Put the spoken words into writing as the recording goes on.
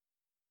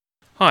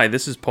Hi,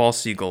 this is Paul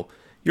Siegel.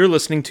 You're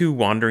listening to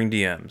Wandering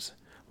DMs.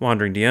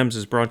 Wandering DMs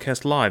is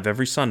broadcast live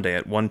every Sunday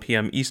at 1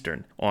 p.m.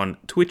 Eastern on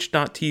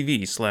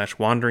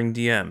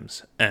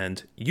twitch.tv/wanderingdms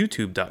and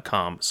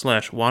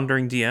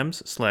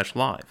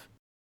youtube.com/wanderingdms/live.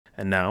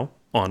 And now,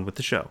 on with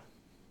the show.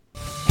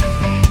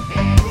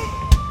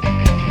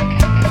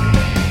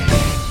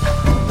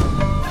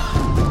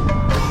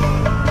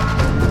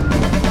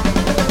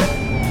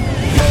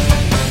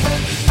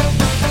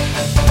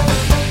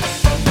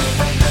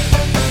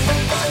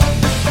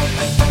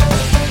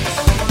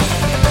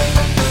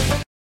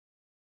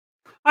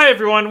 Hi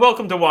everyone,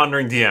 welcome to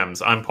Wandering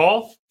DMs. I'm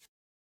Paul.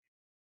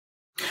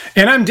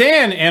 And I'm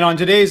Dan, and on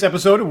today's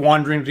episode of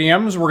Wandering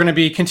DMs, we're going to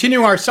be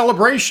continuing our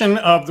celebration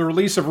of the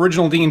release of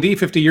original D&D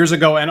 50 years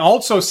ago, and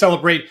also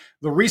celebrate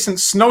the recent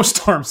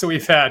snowstorms that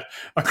we've had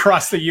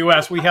across the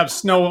U.S. We have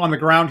snow on the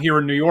ground here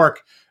in New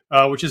York,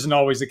 which isn't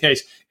always the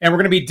case. And we're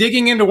going to be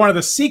digging into one of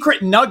the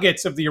secret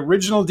nuggets of the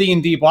original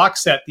D&D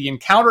box set, the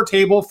encounter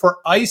table for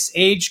Ice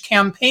Age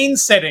campaign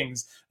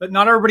settings that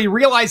not everybody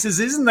realizes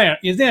is in there,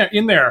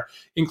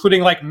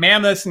 including like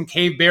mammoths and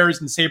cave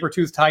bears and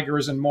saber-toothed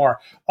tigers and more.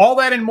 All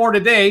that and more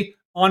today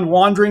on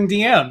Wandering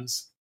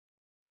DMs.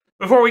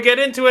 Before we get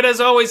into it,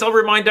 as always, I'll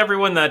remind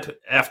everyone that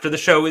after the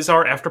show is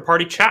our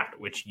after-party chat,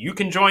 which you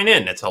can join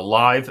in. It's a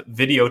live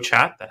video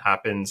chat that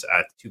happens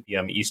at 2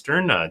 p.m.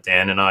 Eastern.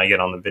 Dan and I get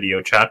on the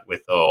video chat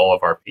with all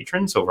of our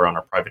patrons over on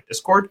our private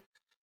Discord,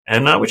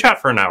 and we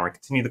chat for an hour and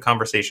continue the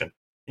conversation.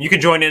 And you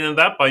can join in on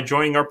that by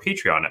joining our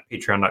Patreon at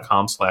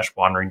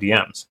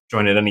patreon.com/wanderingdms.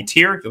 Join at any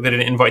tier, you'll get an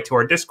invite to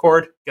our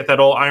Discord, get that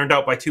all ironed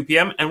out by 2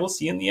 p.m., and we'll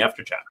see you in the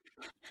after chat.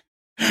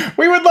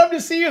 We would love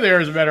to see you there,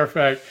 as a matter of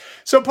fact.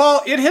 So,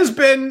 Paul, it has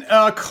been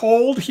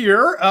cold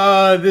here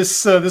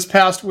this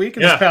past week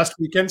and this past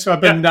weekend. So I've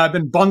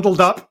been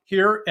bundled up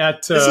here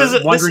at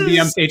Wandering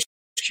DMs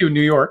HQ, New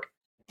York.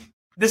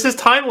 This is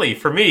timely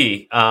for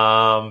me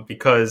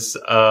because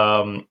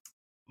my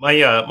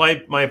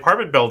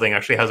apartment building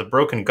actually has a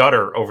broken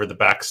gutter over the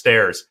back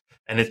stairs,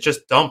 and it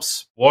just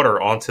dumps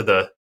water onto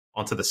the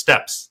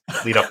steps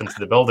that lead up into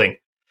the building.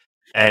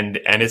 And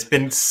it's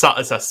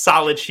a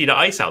solid sheet of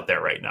ice out there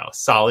right now.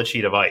 Solid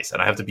sheet of ice.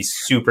 And I have to be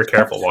super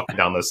careful walking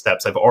down those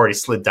steps. I've already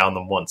slid down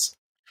them once.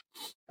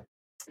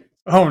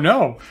 Oh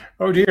no.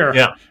 Oh dear.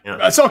 Yeah.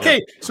 It's okay.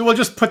 Yeah. So we'll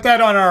just put that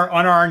on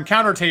our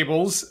encounter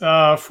tables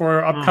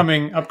for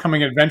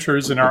upcoming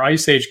adventures in our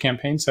Ice Age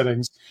campaign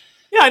settings.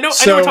 Yeah, I know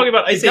we're talking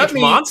about Ice Age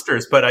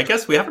monsters, but I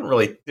guess we haven't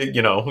really,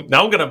 now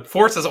I'm going to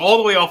force us all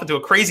the way off into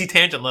a crazy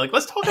tangent. Like,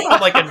 let's talk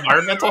about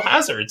environmental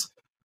hazards.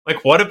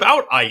 Like, what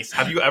about ice?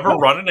 Have you ever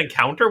run an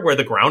encounter where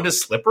the ground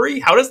is slippery?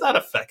 How does that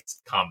affect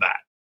combat?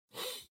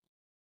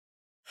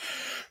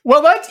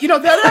 Well, that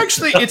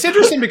actually, it's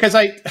interesting because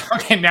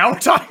now we're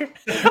talking.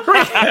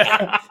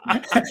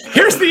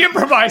 Here's the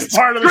improvised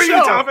part of the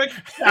show topic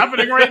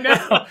happening right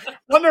now.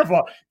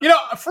 Wonderful.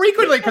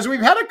 Frequently, because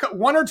we've had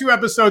one or two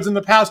episodes in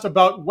the past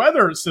about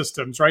weather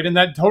systems, right? And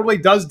that totally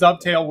does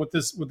dovetail with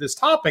this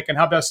topic and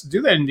how best to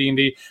do that in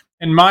D&D.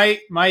 And my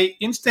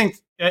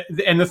instinct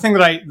and the thing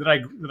that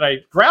I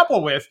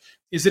grapple with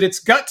is that it's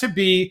got to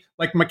be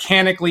like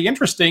mechanically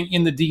interesting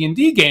in the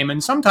D&D game,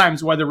 and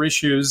sometimes weather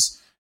issues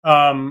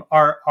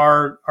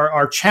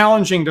are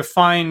challenging to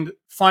find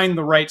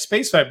the right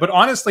space for it. But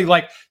honestly,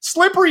 like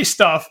slippery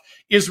stuff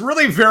is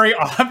really very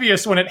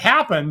obvious when it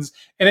happens,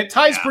 and it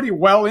ties pretty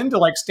well into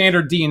like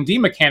standard D&D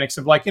mechanics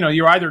of like,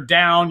 you're either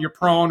down, you're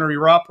prone, or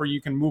you're up, or you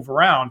can move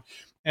around.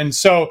 And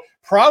so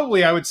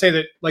probably I would say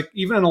that like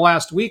even in the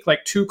last week,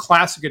 like 2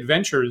 classic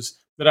adventures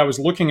that I was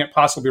looking at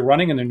possibly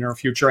running in the near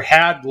future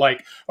had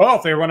like,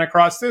 if they run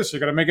across this,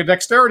 you're going to make a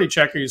dexterity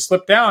check, or you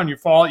slip down, you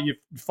fall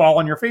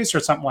on your face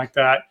or something like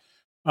that.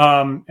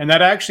 And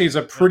that actually is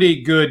a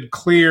pretty good,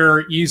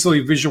 clear,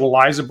 easily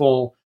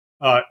visualizable,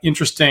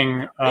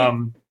 interesting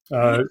I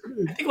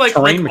think like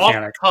terrain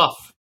mechanic.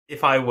 Tough.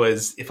 If I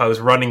was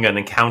running an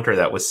encounter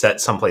that was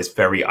set someplace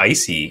very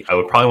icy, I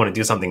would probably want to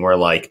do something where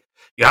like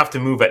you have to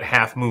move at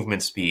half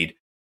movement speed,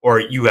 or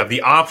you have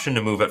the option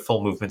to move at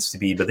full movement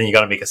speed, but then you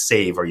got to make a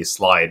save or you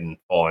slide and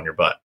fall on your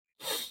butt.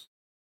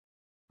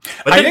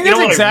 But I think that's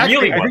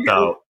exactly.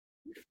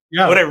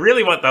 What I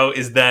really want, though,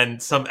 is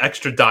then some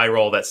extra die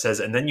roll that says,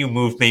 and then you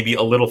move maybe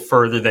a little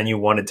further than you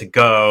wanted to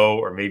go,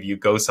 or maybe you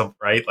go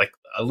right? Like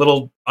a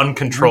little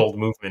uncontrolled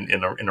movement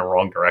in a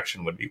wrong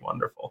direction would be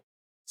wonderful,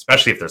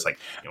 especially if there's like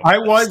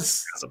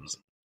spasms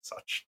and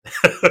such.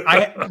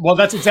 Well,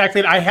 that's exactly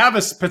it. I have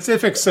a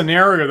specific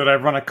scenario that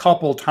I've run a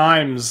couple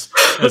times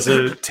as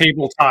a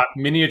tabletop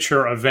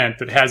miniature event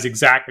that has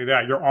exactly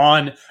that. You're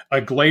on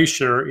a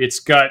glacier. It's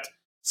got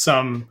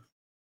some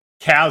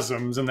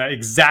chasms, and that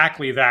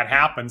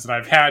happens. And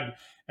I've had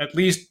at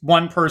least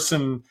one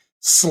person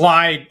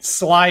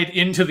slide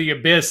into the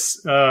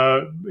abyss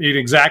in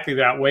exactly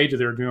that way to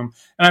their doom.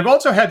 And I've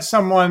also had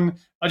someone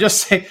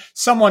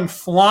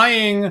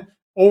flying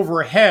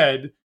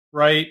overhead,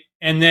 right?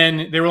 And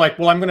then they were like,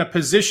 well, I'm going to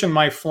position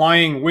my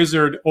flying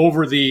wizard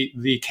over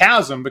the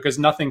chasm because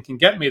nothing can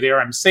get me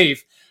there. I'm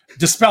safe.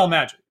 Dispel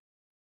magic.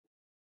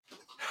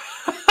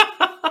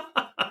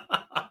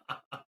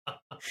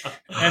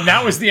 And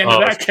that was the end of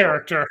that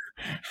character.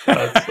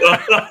 Oh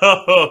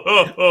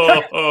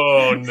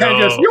no! And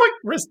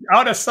just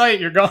out of sight,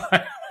 you're gone.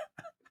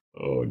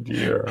 Oh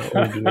dear!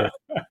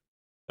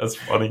 That's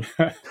funny.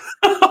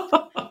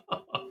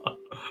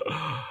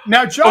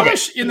 Now,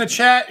 Josh in the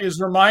chat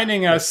is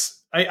reminding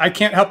us. I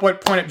can't help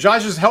but point it.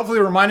 Josh is helpfully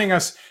reminding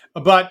us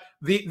about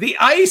the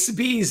Ice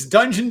Bees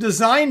dungeon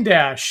design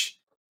dash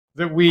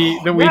that we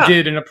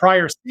did in a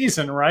prior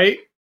season, right?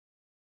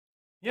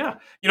 Yeah,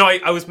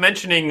 I was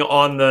mentioning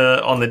on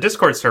the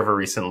Discord server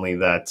recently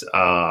that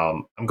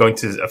I'm going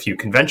to a few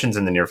conventions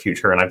in the near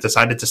future, and I've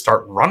decided to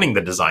start running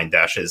the design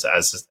dashes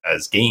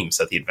as games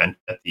at the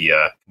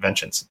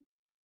conventions.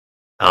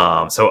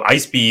 So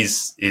Ice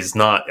Bees is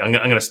not. I'm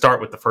going to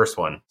start with the first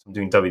one. I'm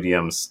doing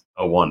WDM's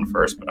 01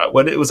 first,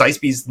 but it was Ice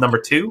Bees number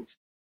 2,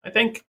 I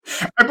think.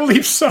 I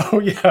believe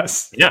so.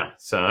 Yes. Yeah.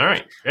 So all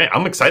right, great.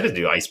 I'm excited to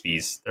do Ice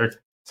Bees.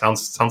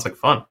 Sounds like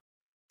fun.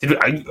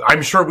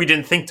 I'm sure we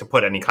didn't think to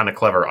put any kind of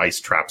clever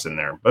ice traps in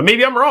there, but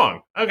maybe I'm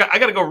wrong. I got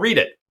to go read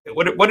it.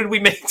 What did we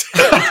make?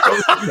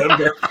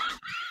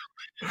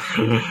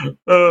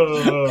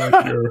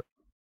 Oh, dear.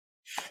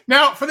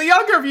 Now, for the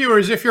younger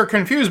viewers, if you're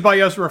confused by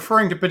us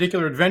referring to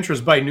particular adventures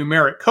by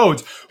numeric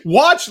codes,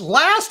 watch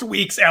last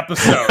week's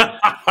episode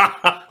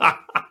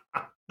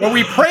where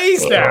we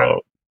praise that,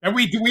 and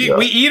we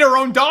eat our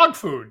own dog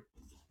food.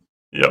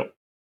 Yep.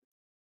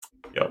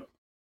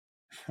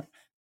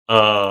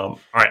 All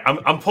right,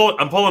 I'm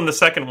pulling the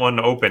second one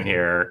open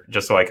here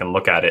just so I can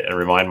look at it and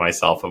remind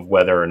myself of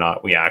whether or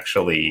not we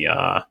actually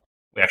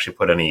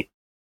put any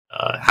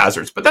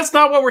hazards. But that's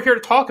not what we're here to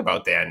talk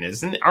about, Dan.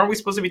 Aren't we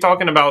supposed to be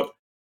talking about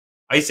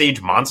Ice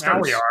Age monsters? Now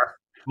we are.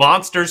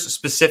 Monsters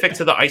specific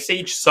to the Ice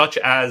Age, such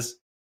as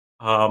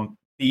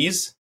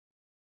these.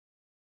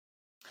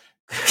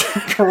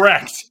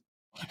 Correct.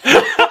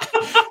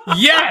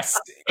 Yes,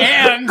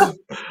 and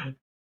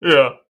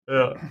yeah.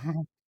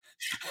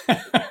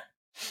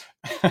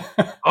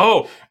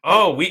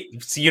 We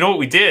so you know what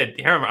we did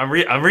here.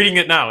 I'm reading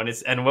it now,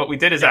 and what we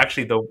did is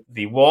actually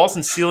the walls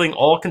and ceiling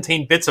all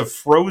contain bits of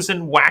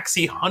frozen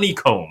waxy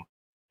honeycomb,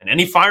 and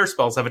any fire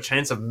spells have a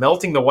chance of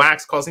melting the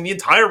wax, causing the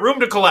entire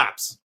room to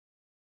collapse.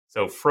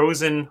 So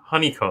frozen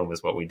honeycomb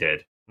is what we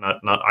did,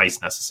 not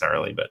ice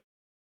necessarily, but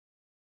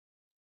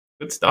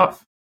good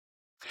stuff.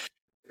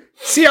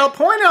 See, I'll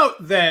point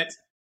out that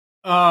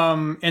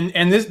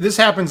and this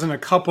happens in a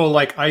couple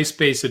like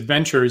ice-based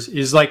adventures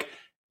is like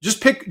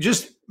just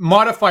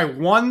modify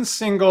one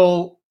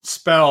single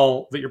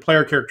spell that your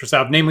player characters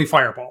have, namely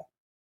Fireball,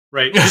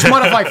 right? Just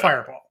modify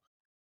Fireball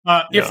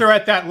if they're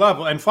at that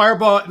level. And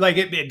Fireball, like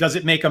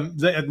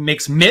it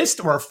makes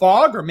mist or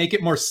fog or make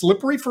it more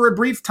slippery for a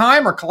brief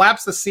time or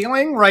collapse the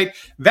ceiling, right?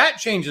 That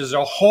changes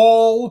a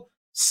whole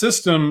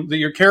system that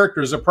your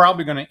characters are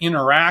probably going to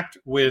interact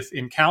with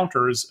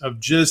encounters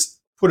of just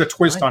put a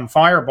twist on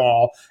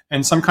Fireball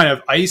and some kind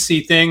of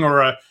icy thing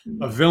or a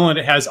villain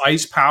that has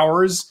ice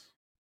powers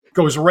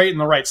goes right in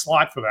the right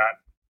slot for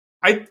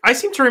that. I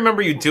seem to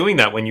remember you doing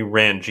that when you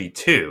ran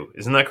G2.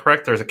 Isn't that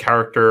correct? There's a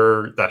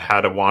character that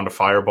had a wand of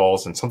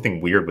fireballs and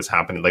something weird was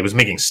happening. Like it was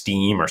making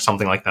steam or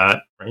something like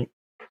that, right?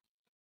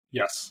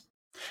 Yes.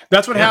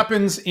 That's what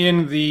happens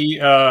in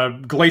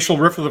the Glacial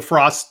Rift of the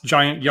Frost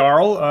Giant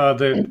Jarl,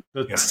 the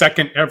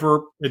second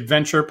ever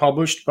adventure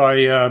published by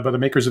the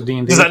makers of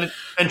D&D. Does that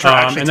adventure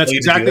actually and that's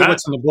exactly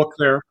what's in the book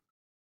there.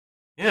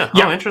 Yeah,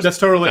 interesting.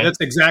 That's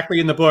exactly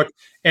in the book,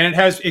 and it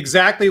has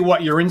exactly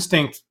what your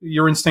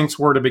instincts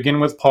were to begin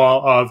with,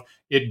 Paul. Of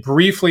it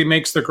briefly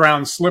makes the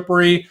ground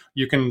slippery.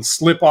 You can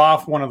slip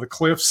off one of the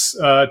cliffs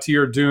to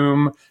your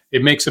doom.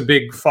 It makes a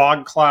big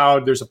fog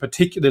cloud. There's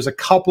a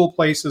couple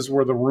places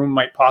where the room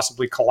might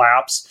possibly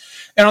collapse.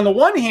 And on the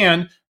one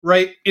hand,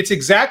 right, it's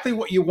exactly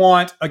what you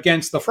want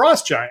against the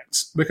frost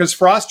giants, because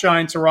frost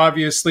giants are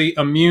obviously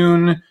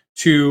immune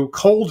to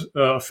cold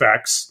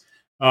effects.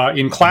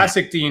 In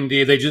classic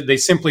D&D, they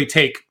simply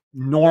take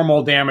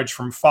normal damage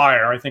from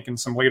fire. I think in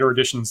some later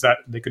editions that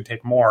they could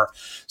take more.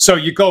 So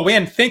you go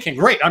in thinking,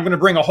 great, I'm going to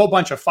bring a whole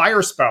bunch of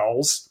fire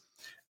spells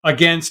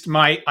against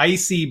my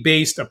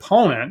icy-based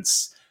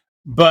opponents,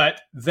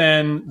 but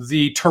then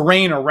the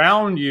terrain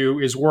around you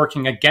is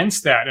working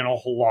against that in a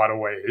whole lot of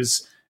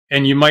ways,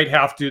 and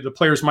the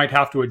players might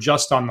have to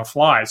adjust on the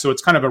fly. So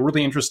it's kind of a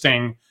really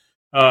interesting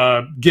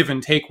give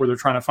and take where they're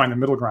trying to find the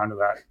middle ground of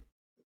that.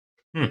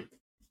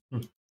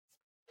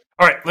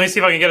 All right, let me see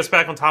if I can get us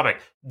back on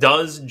topic.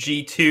 Does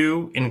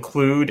G2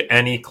 include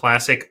any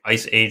classic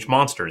Ice Age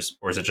monsters,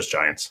 or is it just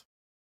giants?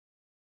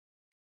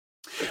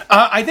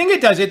 I think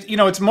it does.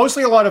 It's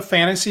mostly a lot of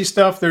fantasy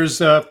stuff.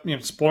 There's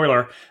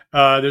spoiler.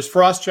 There's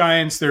frost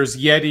giants. There's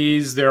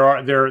yetis. There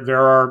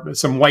are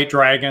some white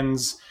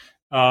dragons.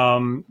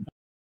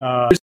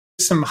 There's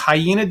some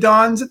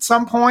hyenodons at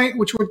some point,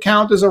 which would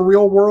count as a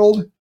real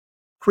world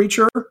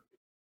creature.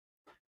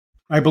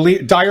 I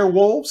believe dire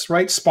wolves,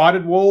 right?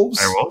 Spotted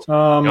wolves,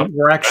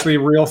 were actually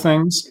real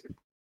things.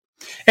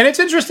 And it's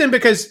interesting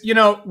because,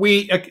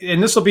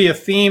 and this will be a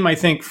theme, I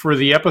think, for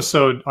the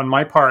episode on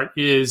my part,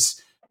 is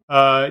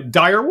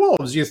dire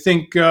wolves. You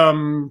think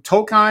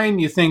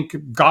tokine, you think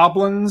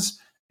goblins,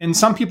 and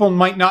some people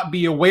might not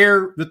be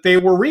aware that they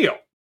were real.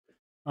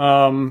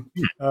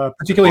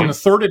 Particularly in the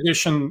third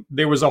edition,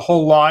 there was a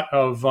whole lot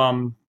of,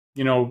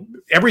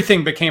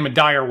 everything became a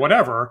dire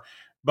whatever,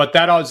 but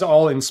that was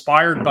all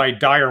inspired by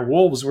dire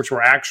wolves, which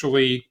were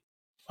actually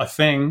a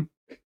thing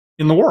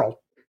in the world.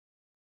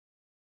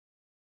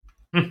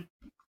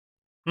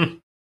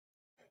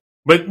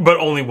 But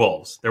only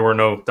wolves. There were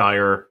no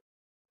dire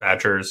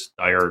badgers,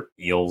 dire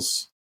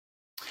eels.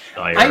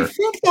 I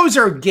think those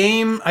are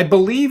game. I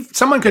believe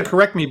someone could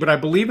correct me, but I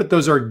believe that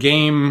those are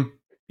game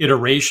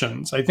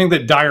iterations. I think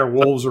that dire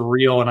wolves are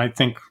real, and I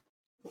think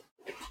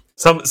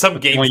some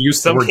game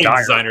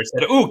designers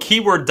said, "Ooh,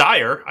 keyword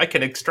dire. I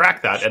can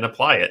extract that and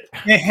apply it."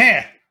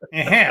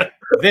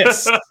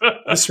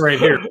 This right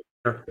here.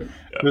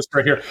 This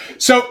right here.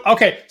 So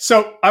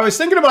I was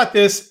thinking about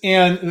this,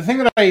 and the thing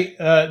that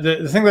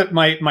the thing that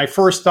my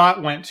first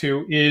thought went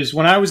to is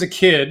when I was a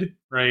kid,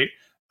 right?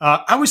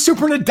 I was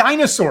super into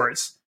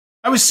dinosaurs.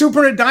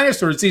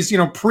 These,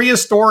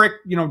 prehistoric,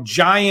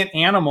 giant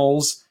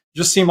animals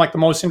just seemed like the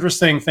most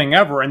interesting thing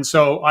ever. And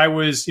so I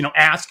was,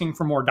 asking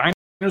for more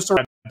dinosaurs.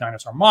 I had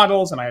dinosaur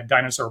models and I had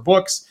dinosaur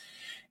books.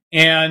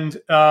 And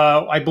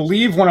I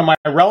believe one of my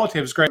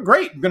relatives,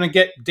 great, I'm going to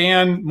get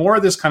Dan more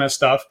of this kind of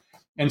stuff.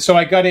 And so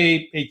I got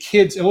a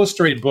kids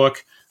illustrated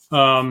book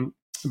by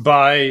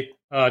Tom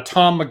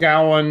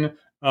McGowan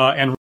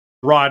and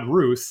Rod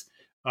Ruth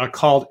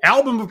called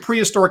Album of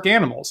Prehistoric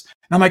Animals.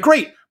 And I'm like,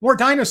 great, more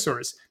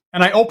dinosaurs.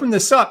 And I opened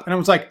this up and I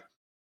was like,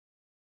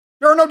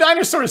 there are no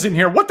dinosaurs in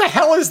here. What the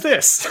hell is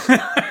this? What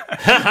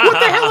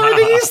the hell are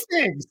these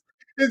things?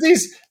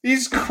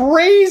 These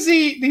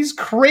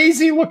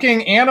crazy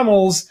looking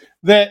animals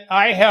that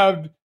I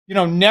have,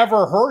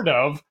 never heard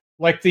of,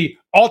 like the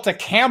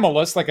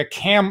Altacamelus, like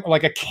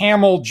a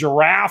camel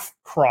giraffe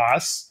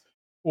cross,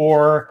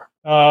 or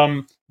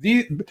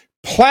the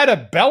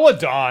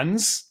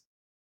Platybelodons.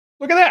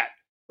 Look at that,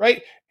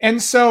 right? And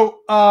so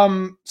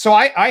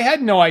I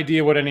had no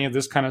idea what any of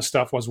this kind of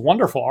stuff was.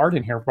 Wonderful art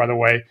in here, by the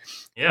way.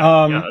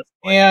 Yeah.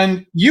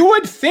 And you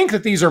would think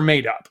that these are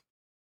made up,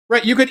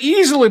 right? You could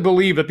easily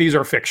believe that these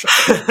are fiction.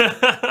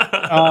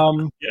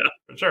 Yeah,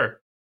 for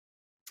sure.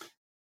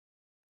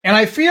 And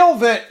I feel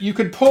that you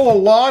could pull a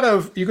lot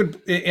of,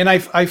 and I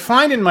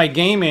find in my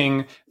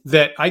gaming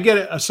that I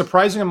get a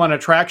surprising amount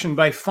of traction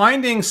by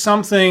finding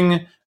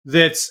something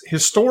that's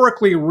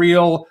historically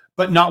real,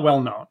 but not well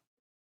known,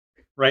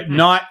 right?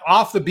 Not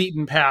off the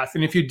beaten path.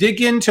 And if you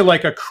dig into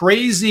like a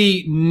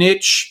crazy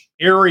niche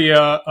area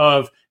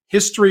of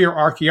history or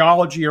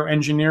archaeology or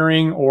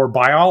engineering or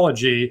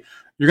biology,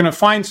 you're going to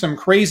find some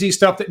crazy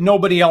stuff that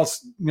nobody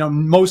else,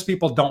 most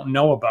people don't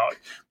know about.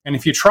 And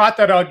if you trot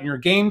that out in your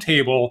game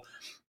table,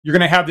 you're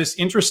going to have this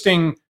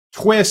interesting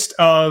twist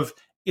of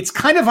it's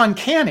kind of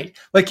uncanny.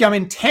 Like I'm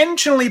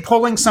intentionally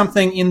pulling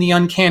something in the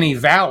uncanny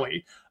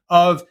valley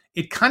of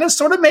it kind of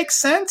sort of makes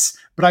sense,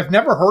 but I've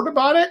never heard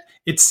about it.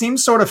 It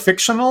seems sort of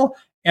fictional.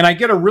 And I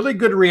get a really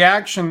good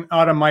reaction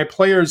out of my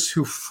players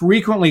who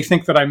frequently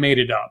think that I made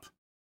it up.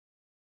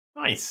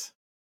 Nice.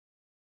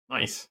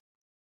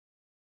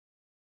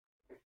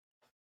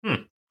 So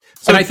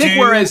and I think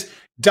whereas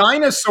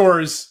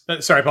dinosaurs,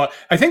 sorry, Paul,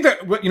 I think that,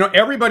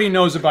 everybody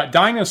knows about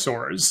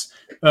dinosaurs,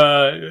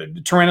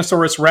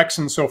 Tyrannosaurus Rex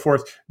and so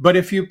forth. But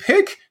if you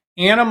pick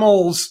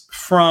animals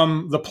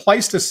from the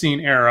Pleistocene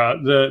era,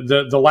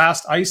 the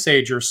last ice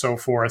age or so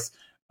forth,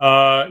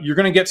 you're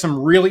going to get some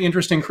really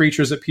interesting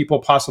creatures that people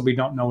possibly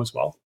don't know as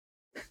well.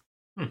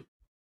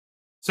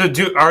 So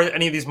are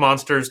any of these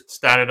monsters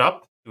statted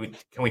up?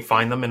 Can we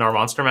find them in our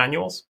monster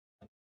manuals?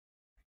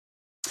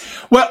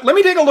 Well, let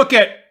me take a look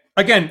at,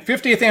 again,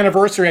 50th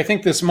anniversary, I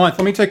think this month.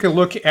 Let me take a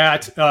look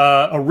at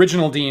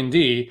original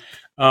D&D.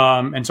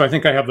 And so I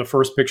think I have the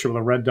first picture with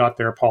a red dot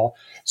there, Paul.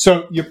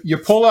 So you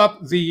pull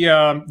up the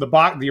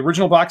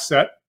original box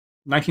set,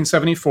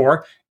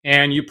 1974,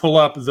 and you pull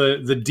up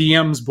the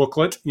DM's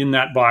booklet in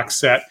that box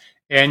set,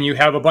 and you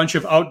have a bunch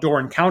of outdoor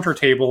encounter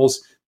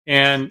tables.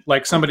 And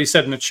like somebody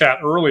said in the chat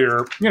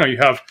earlier, you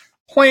have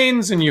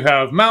plains and you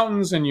have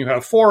mountains and you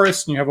have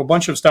forests and you have a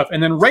bunch of stuff.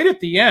 And then right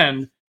at the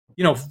end,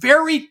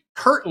 very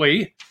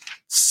curtly,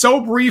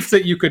 so brief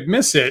that you could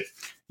miss it,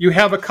 you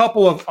have a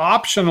couple of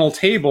optional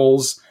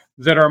tables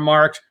that are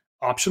marked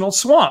optional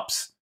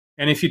swamps.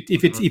 And if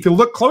you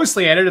look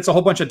closely at it, it's a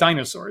whole bunch of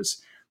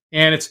dinosaurs.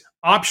 And it's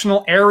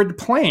optional arid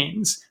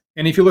plains.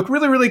 And if you look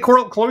really, really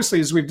closely,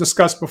 as we've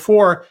discussed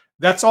before,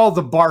 that's all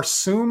the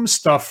Barsoom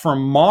stuff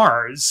from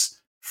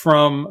Mars,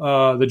 from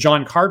the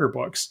John Carter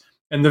books.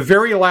 And the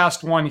very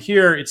last one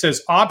here, it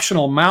says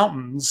optional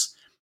mountains.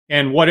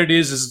 And what it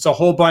is it's a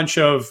whole bunch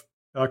of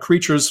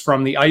creatures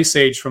from the Ice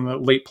Age, from the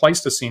late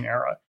Pleistocene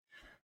era.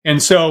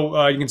 And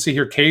so you can see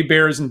here cave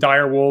bears and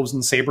dire wolves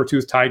and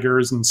saber-toothed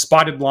tigers and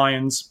spotted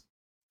lions,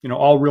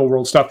 all real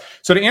world stuff.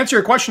 So to answer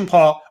your question,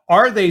 Paul,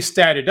 are they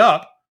statted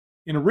up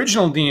in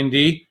original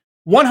D&D?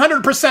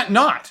 100%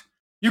 not.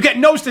 You get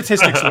no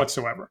statistics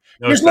whatsoever.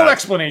 There's no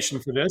explanation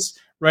for this,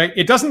 right?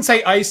 It doesn't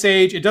say Ice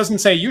Age. It doesn't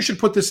say you should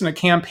put this in a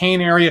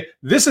campaign area.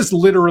 This is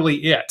literally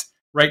it,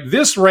 right?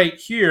 This right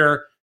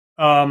here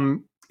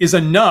is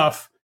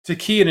enough to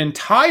key an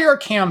entire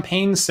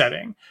campaign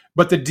setting.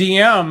 But the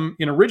DM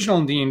in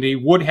original D&D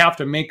would have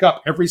to make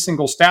up every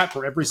single stat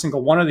for every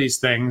single one of these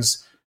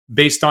things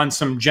based on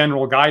some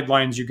general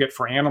guidelines you get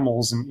for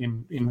animals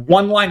in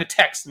one line of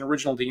text in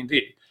original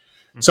D&D.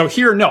 So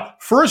here, no.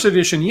 First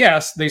edition,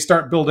 yes, they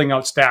start building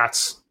out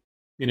stats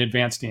in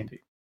advanced D&D.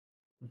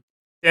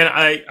 And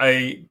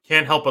I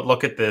can't help but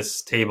look at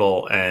this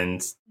table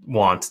and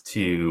want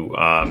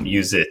to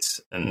use it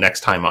next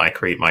time I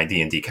create my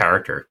D&D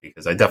character,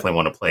 because I definitely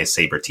want to play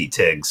Saber T.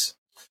 Tiggs.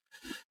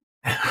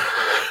 That's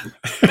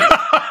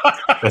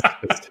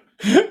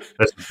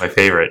my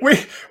favorite.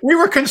 We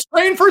were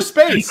constrained for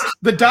space.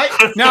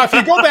 Now, if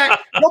you go back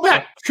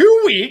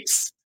 2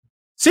 weeks.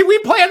 See, we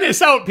planned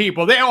this out,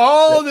 people.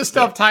 All of this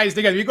stuff ties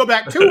together. You go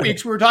back 2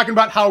 weeks, we were talking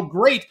about how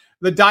great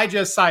the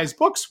digest-sized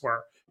books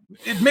were.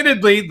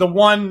 Admittedly, the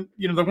one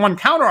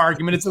counter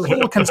argument is a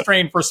little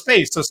constrained for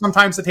space, so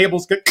sometimes the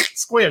tables get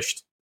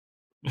squished.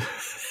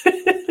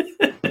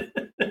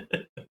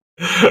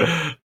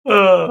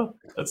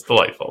 That's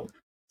delightful.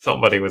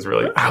 Somebody was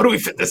really, how do we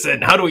fit this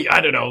in? How do we, I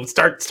don't know,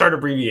 start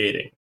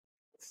abbreviating.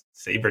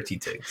 Saber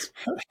T-Tiggs.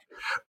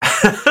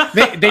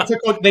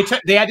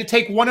 they had to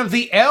take one of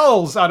the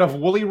L's out of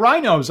woolly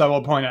rhinos, I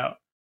will point out.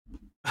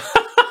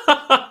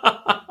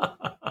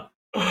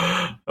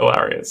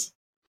 Hilarious.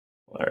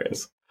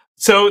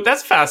 So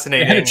that's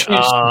fascinating.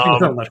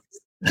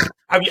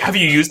 Have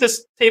you used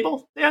this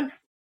table, Dan?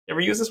 You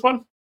ever use this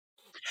one?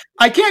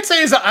 I can't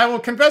say I will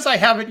confess I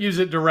haven't used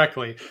it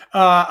directly.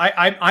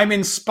 I'm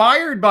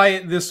inspired by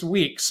it this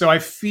week, so I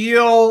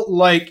feel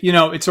like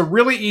it's a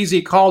really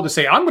easy call to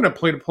say I'm going to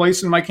play a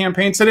place in my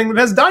campaign setting that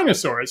has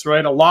dinosaurs,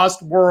 right? A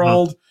Lost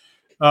World,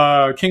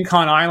 King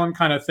Kong Island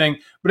kind of thing.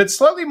 But it's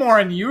slightly more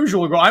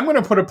unusual to go, I'm going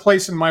to put a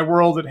place in my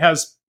world that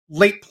has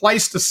late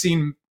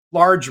Pleistocene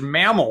large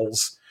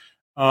mammals.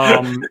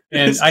 And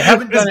I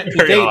haven't done it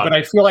to date, but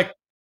I feel like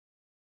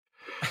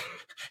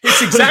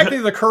it's exactly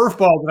the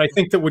curveball that I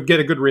think that would get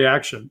a good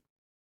reaction.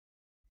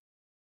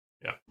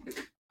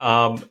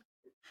 Yeah.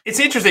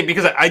 It's interesting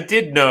because I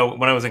did know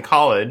when I was in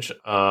college,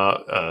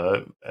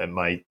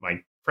 my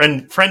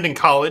friend in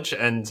college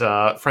and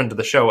friend of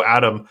the show,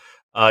 Adam,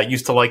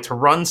 used to like to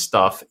run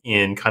stuff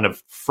in kind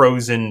of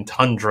frozen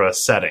tundra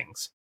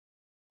settings.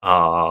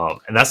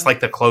 And that's like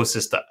the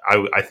closest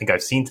I think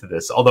I've seen to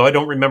this. Although I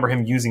don't remember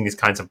him using these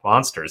kinds of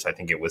monsters. I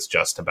think it was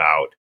just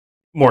about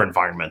more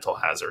environmental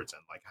hazards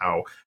and like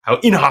how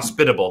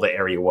inhospitable the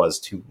area was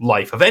to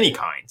life of any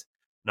kind.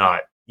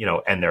 Not,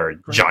 and there are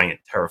giant,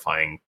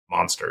 terrifying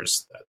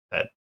monsters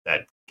that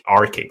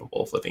are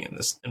capable of living in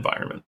this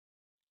environment.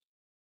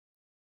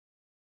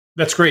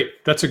 That's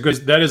great. That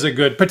is a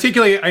good,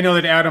 particularly I know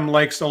that Adam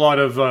likes a lot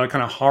of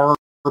kind of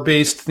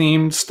horror-based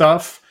themed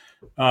stuff.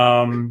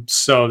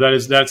 So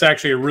that's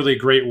actually a really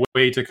great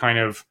way to kind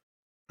of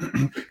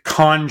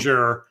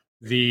conjure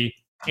the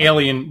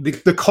alien,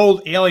 the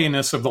cold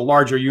alienness of the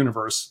larger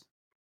universe.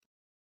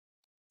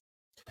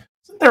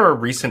 Isn't there a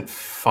recent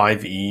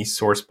 5e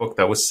source book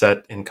that was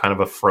set in kind of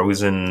a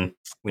frozen,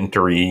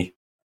 wintry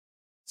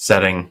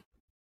setting?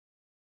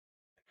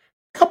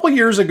 A couple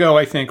years ago,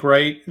 I think,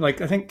 right?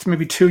 Like, I think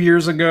maybe 2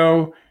 years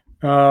ago.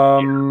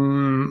 Was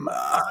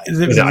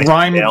it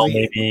Icewind Dale,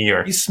 maybe?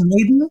 Or Ice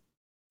Maiden?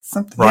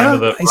 Something. Rime of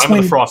the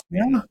Frost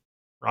Maiden.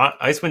 Yeah.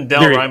 Icewind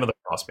Dale, Rime of the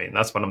Frost Maiden.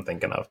 That's what I'm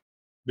thinking of.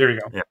 There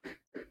you go. Yeah.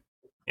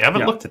 I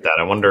haven't looked at that.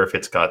 I wonder if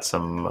it's got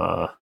some...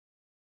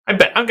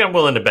 I'm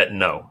willing to bet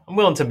no. I'm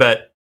willing to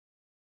bet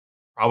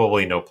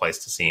probably no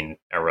Pleistocene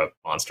era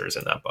monsters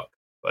in that book.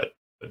 But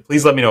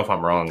please let me know if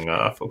I'm wrong,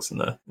 folks in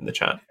the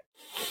chat.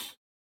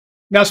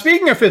 Now,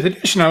 speaking of 5th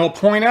edition, I will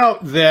point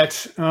out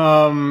that,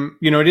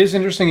 it is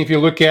interesting if you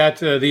look at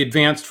the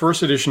advanced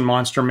 1st edition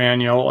monster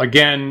manual.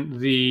 Again,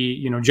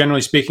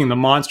 generally speaking, the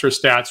monster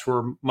stats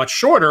were much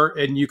shorter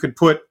and you could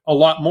put a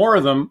lot more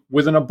of them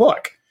within a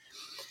book.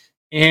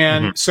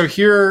 And so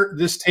here,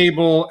 this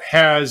table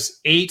has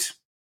 8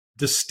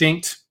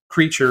 distinct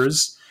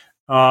creatures.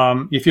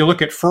 If you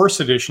look at 1st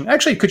edition,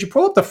 actually, could you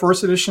pull up the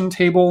 1st edition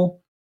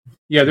table?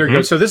 Yeah, there you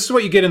go. So this is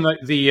what you get in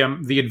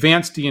the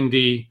advanced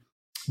D&D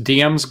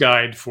DM's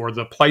guide for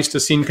the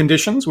Pleistocene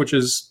conditions, which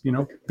is,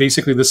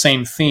 basically the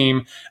same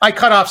theme. I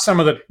cut off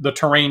some of the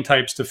terrain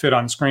types to fit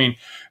on screen,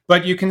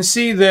 but you can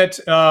see that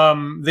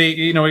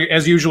they,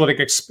 as usual,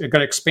 it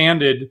got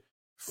expanded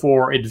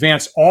for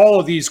advanced. All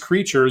of these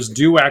creatures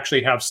do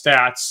actually have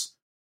stats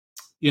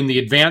in the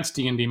advanced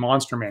D&D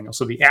monster manual.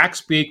 So the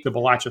Axebeak, the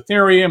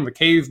Valachatherium, the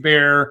Cave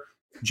Bear,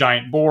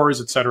 giant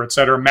boars, et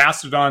cetera,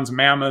 mastodons,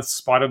 mammoths,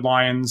 spotted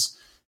lions,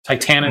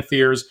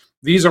 titanotheres.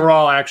 These are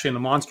all actually in the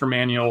monster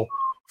manual,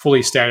 fully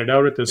statted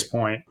out at this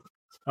point.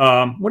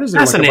 What is it,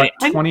 like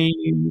about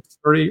 20,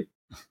 30?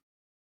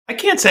 I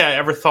can't say I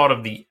ever thought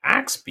of the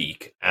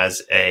Axebeak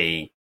as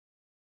a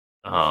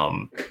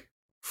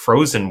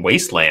frozen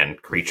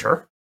wasteland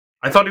creature.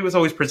 I thought he was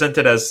always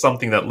presented as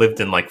something that lived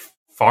in like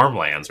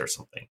farmlands or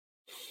something.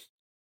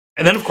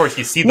 And then, of course,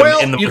 you see them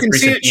in the most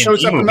recent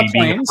D&D movie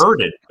being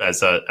herded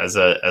as a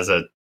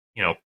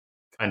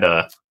kind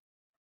of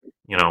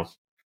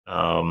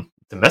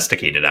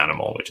domesticated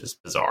animal, which is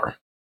bizarre.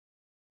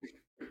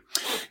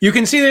 You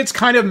can see that it's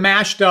kind of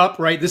mashed up,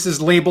 right? This is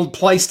labeled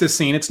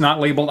Pleistocene. It's not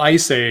labeled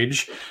Ice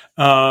Age.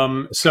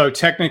 So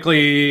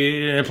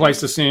technically,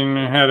 Pleistocene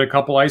had a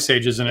couple ice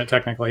ages in it,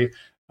 technically.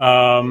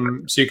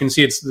 So you can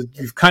see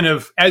you've kind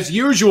of, as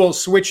usual,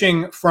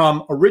 switching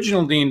from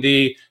original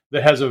D&D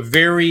that has a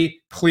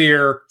very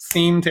clear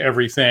theme to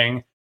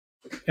everything.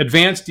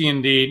 Advanced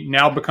D&D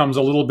now becomes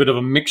a little bit of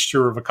a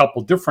mixture of a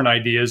couple different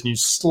ideas, and you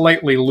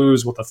slightly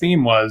lose what the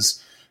theme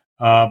was.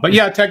 But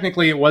yeah,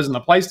 technically it was in the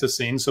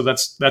Pleistocene, so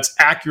that's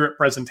accurate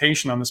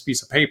presentation on this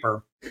piece of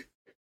paper.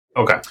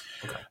 Okay.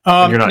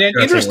 And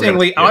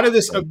interestingly, out of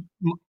this, so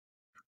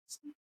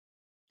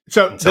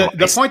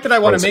the point that I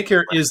want to make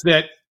here is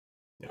that,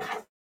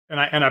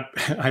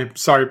 I'm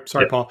sorry,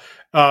 Paul,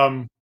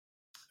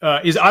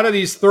 is out of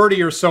these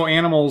 30 or so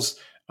animals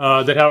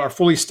that are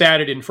fully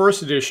statted in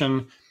first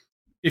edition,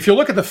 if you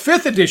look at the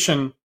 5th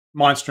edition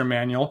monster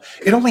manual,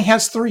 it only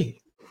has 3.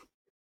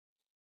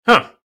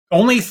 Huh.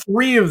 Only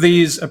 3 of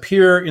these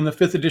appear in the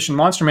 5th edition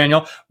monster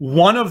manual.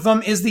 One of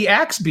them is the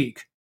Axebeak.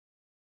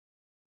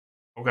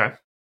 Okay.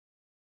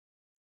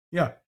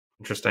 Yeah.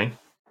 Interesting.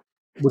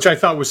 Which I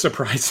thought was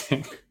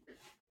surprising.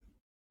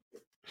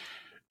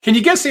 Can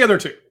you guess the other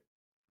 2?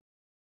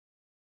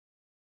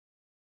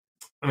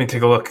 Let me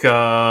take a look.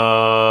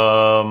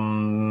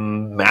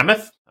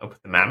 Mammoth? I'll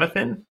put the mammoth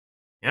in.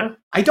 Yeah.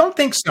 I don't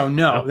think so.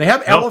 No. They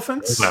have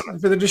elephants. The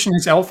 5th edition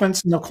has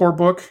elephants in the core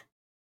book.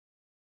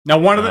 Now,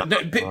 one of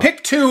the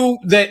pick 2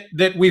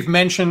 that we've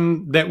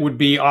mentioned that would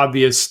be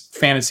obvious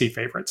fantasy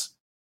favorites.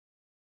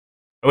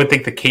 I would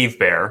think the cave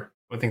bear.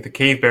 I would think the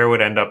cave bear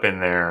would end up in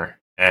there,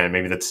 and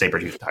maybe the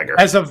saber-toothed tiger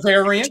as a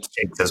variant,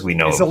 as we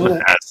know as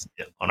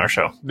on our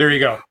show. There you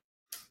go.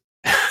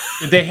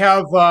 They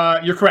have.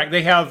 You're correct.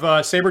 They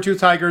have saber-toothed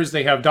tigers.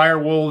 They have dire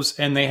wolves,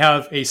 and they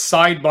have a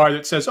sidebar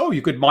that says, "Oh,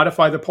 you could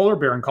modify the polar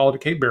bear and call it a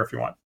cave bear if you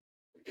want."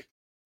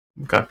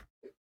 Okay,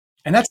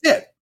 and that's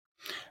it.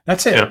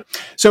 That's it. Yeah.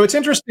 So it's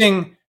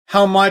interesting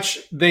how much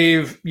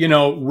they've,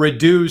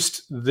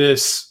 reduced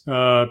this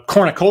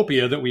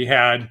cornucopia that we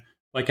had,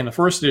 like in the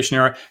first edition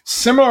era.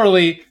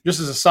 Similarly, just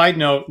as a side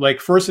note,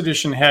 like first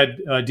edition had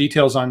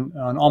details on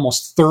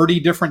almost 30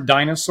 different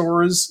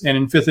dinosaurs, and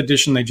in 5th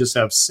edition they just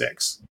have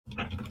 6.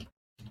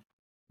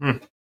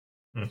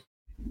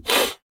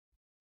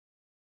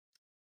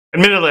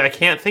 Admittedly, I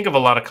can't think of a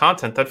lot of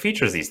content that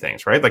features these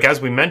things, right? Like,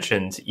 as we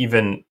mentioned,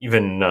 even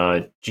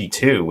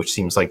G2, which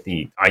seems like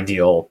the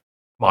ideal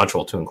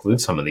module to include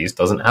some of these,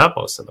 doesn't have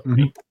most of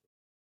them.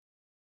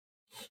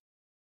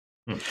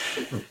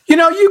 Mm-hmm.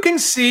 You can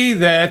see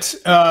that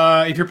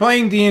if you're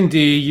playing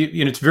D&D,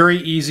 it's very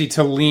easy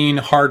to lean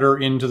harder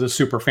into the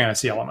super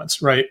fantasy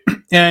elements, right?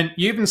 And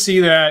you even see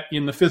that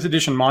in the 5th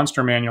edition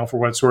monster manual, for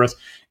what it's worth,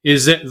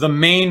 is that the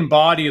main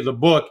body of the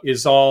book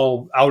is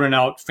all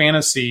out-and-out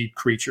fantasy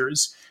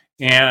creatures.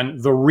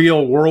 And the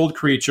real world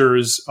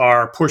creatures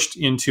are pushed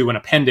into an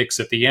appendix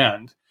at the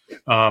end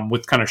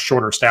with kind of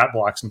shorter stat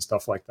blocks and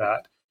stuff like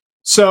that.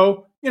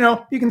 So, you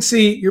can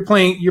see you're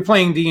playing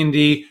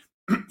D&D.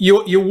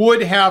 You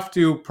would have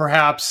to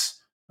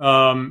perhaps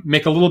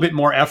make a little bit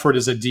more effort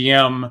as a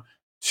DM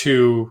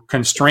to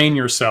constrain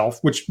yourself,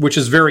 which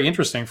is very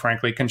interesting,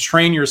 frankly.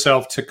 Constrain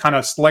yourself to kind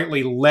of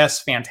slightly less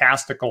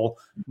fantastical,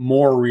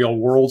 more real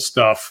world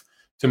stuff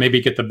to maybe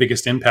get the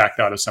biggest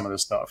impact out of some of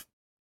this stuff.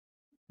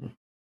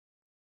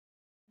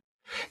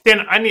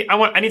 Dan, I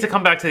need to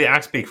come back to the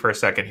Axebeak for a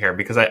second here,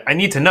 because I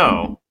need to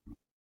know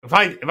if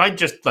I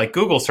just like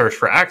Google search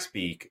for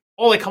Axebeak,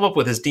 all I come up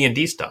with is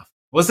D&D stuff.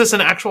 Was this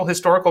an actual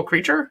historical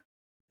creature?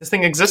 This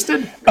thing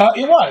existed?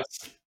 It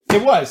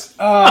was.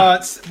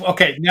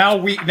 Okay, now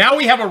we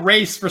have a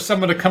race for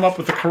someone to come up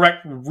with the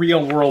correct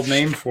real world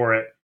name for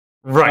it.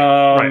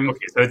 Right.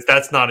 Okay, so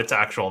that's not its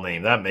actual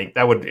name.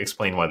 That would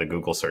explain why the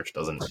Google search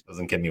doesn't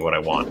give me what I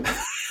want.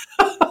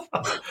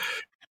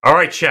 All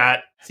right,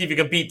 chat. See if you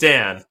can beat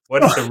Dan.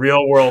 What is the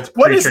real world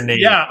creature name?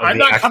 Yeah, I'm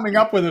not coming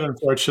up with it,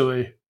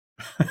 unfortunately.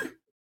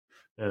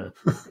 Yeah.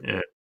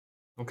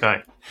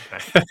 Okay.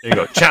 There you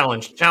go.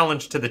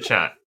 Challenge to the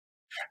chat.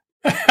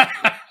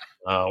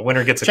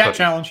 Winner gets a chat cookie.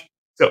 Challenge.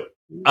 So,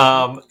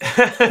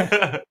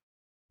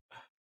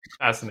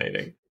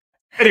 fascinating.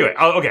 Anyway,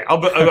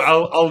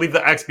 I'll leave the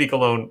Axebeak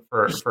alone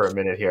for a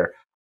minute here.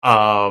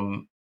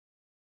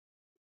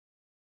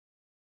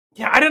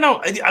 Yeah, I don't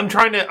know. I'm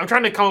trying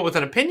to come up with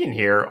an opinion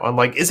here on,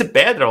 like, is it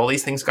bad that all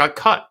these things got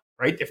cut?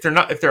 Right? If they're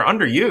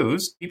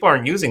underused, people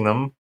aren't using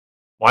them.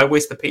 Why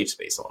waste the page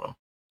space on them?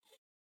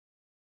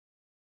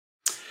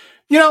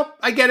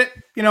 I get it.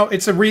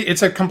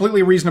 It's a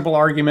completely reasonable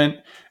argument.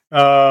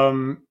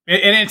 And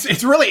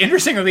it's really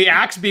interesting that the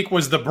Axebeak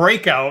was the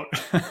breakout.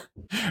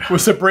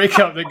 Was the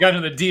breakout that got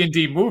in the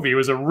D&D movie. It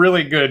was a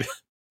really good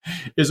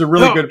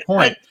good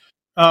point.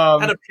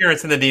 That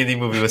appearance in the D&D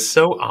movie was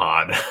so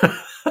odd.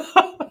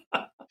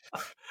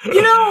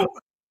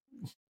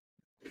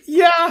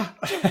 Yeah.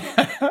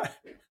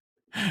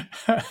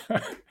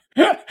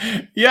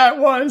 Yeah, it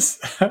was.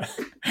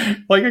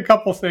 Like a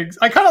couple things.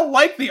 I kind of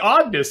like the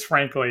oddness,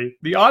 frankly.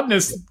 The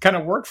oddness kind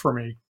of worked for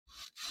me,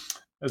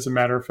 as a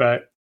matter of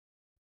fact.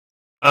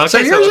 Okay,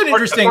 so here's an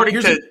interesting.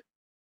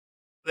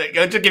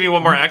 To give you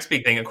one more axe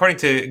beak thing, according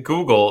to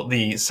Google,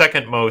 the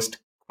second most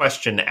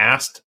question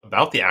asked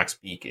about the axe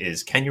beak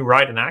is, "Can you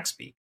ride an axe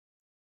beak?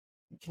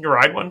 Can you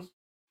ride one?"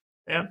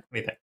 Yeah, what do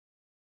you think?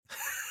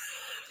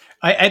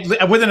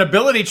 With an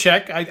ability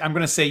check, I'm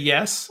going to say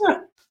yes.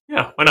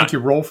 Yeah, why not? Once you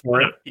roll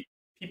for it,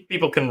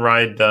 people can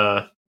ride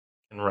the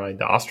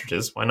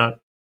ostriches. Why not?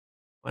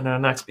 Why not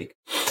an axe beak?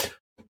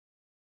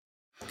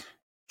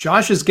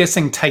 Josh is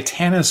guessing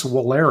Titanus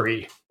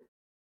walleri.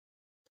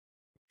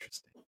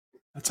 Interesting.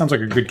 That sounds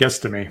like a good guess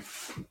to me.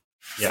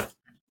 Yeah.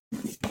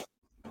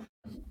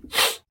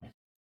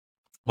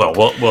 Well,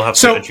 we'll have to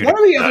so one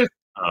of the other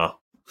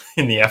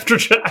in the after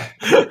chat.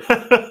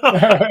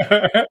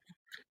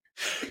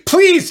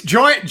 Please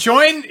join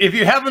if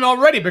you haven't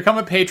already. Become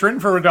a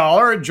patron for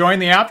 $1. Join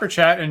the after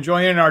chat and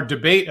join in our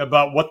debate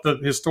about what the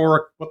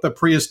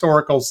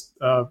prehistorical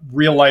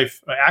real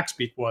life axe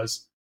beak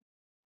was.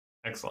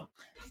 Excellent.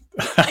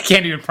 I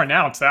can't even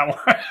pronounce that one.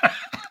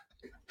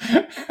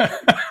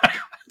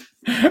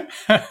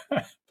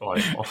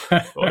 Delightful.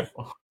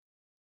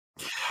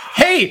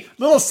 Hey,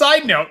 little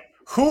side note.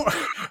 Who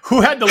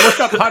had to look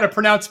up how to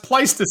pronounce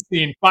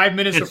Pleistocene 5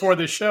 minutes before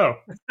the show?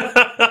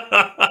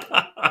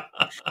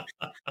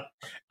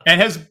 And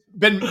has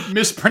been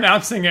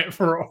mispronouncing it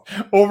for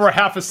over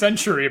half a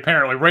century,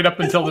 apparently, right up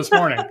until this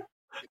morning.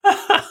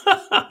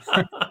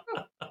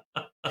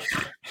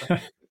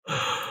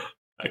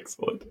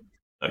 Excellent.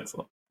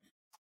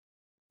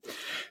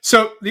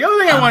 So the other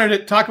thing I wanted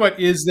to talk about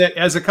is that,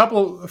 as a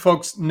couple of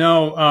folks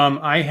know,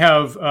 I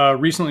have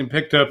recently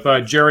picked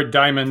up Jared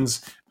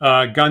Diamond's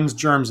Guns,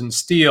 Germs, and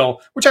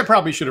Steel, which I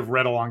probably should have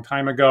read a long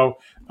time ago.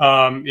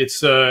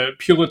 It's a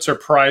Pulitzer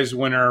Prize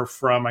winner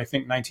from, I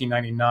think,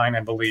 1999, I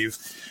believe,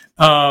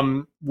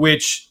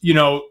 which,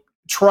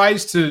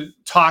 tries to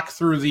talk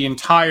through the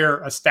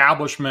entire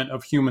establishment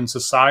of human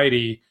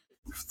society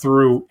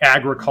through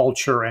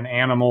agriculture and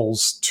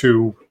animals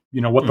to,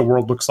 what the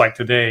world looks like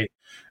today.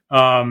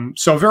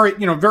 So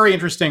very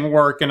interesting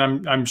work, and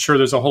I'm sure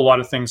there's a whole lot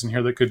of things in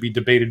here that could be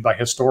debated by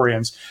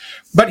historians.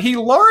 But he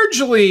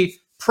largely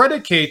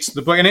predicates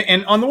the book,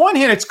 and on the one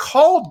hand, it's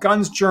called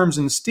Guns, Germs,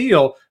 and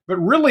Steel, but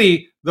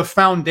really the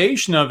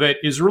foundation of it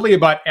is really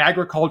about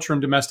agriculture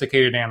and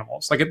domesticated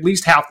animals. Like at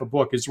least half the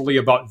book is really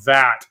about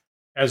that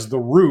as the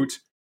root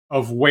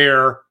of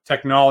where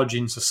technology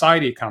and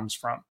society comes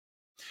from.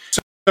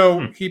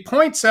 So he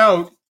points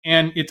out,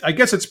 and I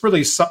guess it's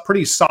pretty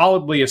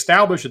solidly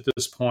established at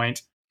this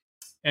point,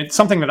 and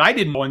something that I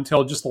didn't know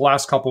until just the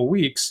last couple of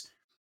weeks,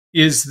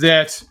 is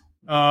that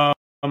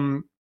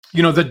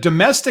the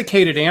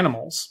domesticated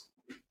animals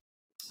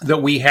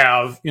that we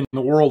have in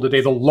the world today,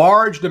 the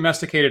large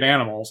domesticated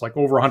animals, like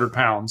over 100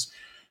 pounds,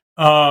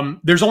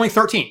 there's only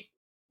 13,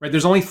 right?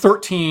 There's only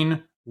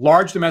 13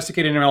 large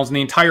domesticated animals in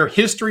the entire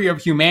history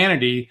of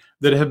humanity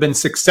that have been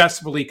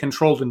successfully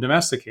controlled and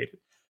domesticated.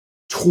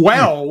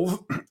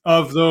 12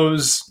 of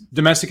those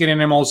domesticated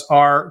animals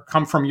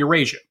come from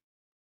Eurasia,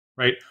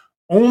 right?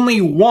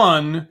 Only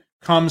one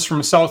comes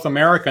from South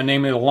America,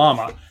 namely the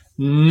llama.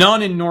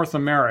 None in North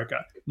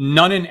America,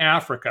 none in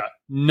Africa,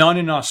 none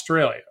in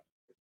Australia.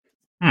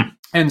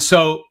 And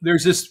so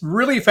there's this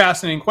really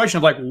fascinating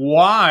question of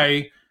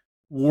why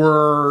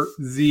were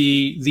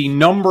the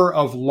number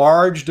of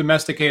large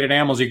domesticated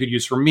animals you could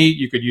use for meat,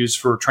 you could use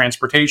for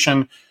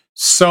transportation,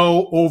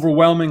 so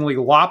overwhelmingly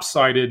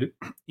lopsided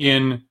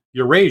in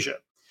Eurasia?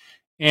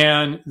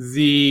 And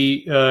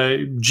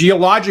the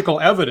geological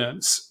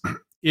evidence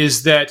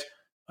is that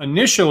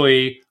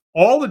initially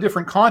all the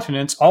different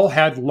continents all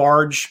had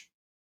large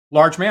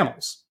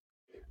mammals.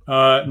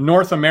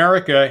 North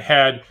America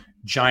had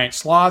giant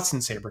sloths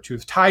and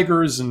saber-toothed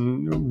tigers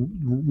and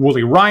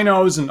woolly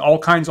rhinos and all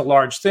kinds of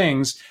large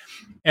things.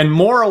 And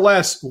more or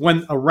less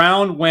when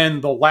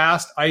the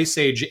last ice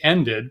age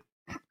ended,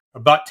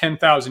 about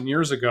 10,000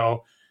 years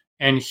ago,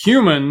 and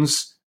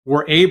humans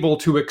were able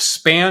to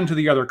expand to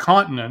the other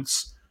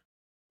continents,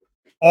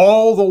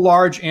 all the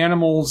large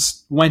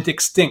animals went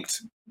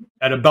extinct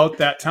at about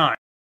that time.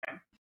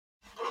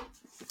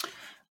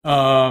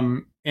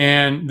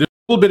 And there's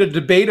a little bit of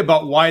debate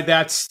about why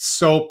that's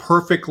so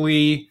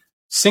perfectly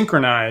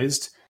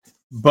synchronized,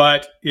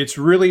 but it's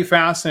really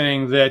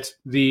fascinating that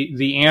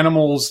the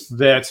animals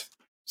that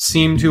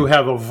seem to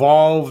have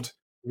evolved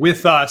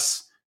with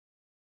us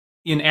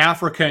in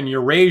Africa and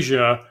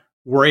Eurasia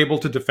were able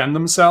to defend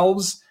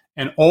themselves,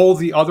 and all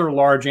the other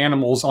large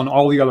animals on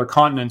all the other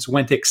continents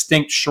went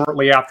extinct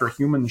shortly after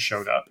humans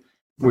showed up,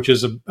 which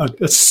is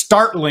a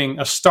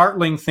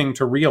startling thing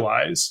to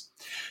realize.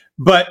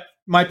 But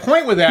my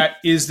point with that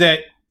is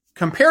that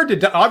compared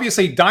to,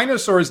 obviously,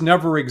 dinosaurs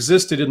never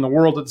existed in the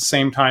world at the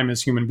same time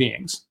as human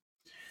beings.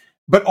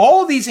 But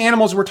all of these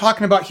animals we're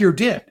talking about here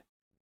did.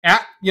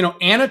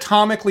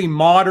 Anatomically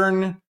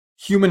modern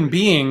human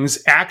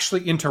beings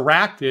actually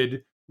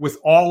interacted with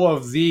all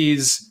of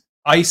these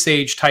Ice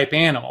Age type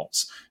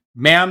animals,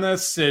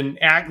 mammoths and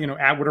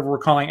whatever we're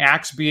calling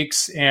axe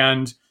beaks,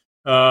 and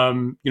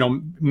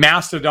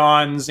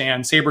mastodons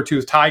and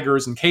saber-toothed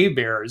tigers and cave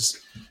bears.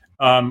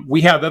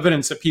 We have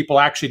evidence that people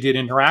actually did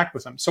interact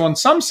with them. So in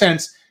some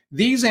sense,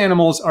 these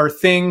animals are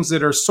things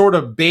that are sort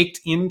of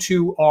baked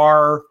into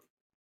our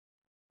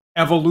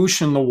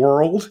evolution in the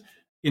world.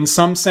 In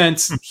some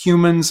sense,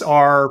 humans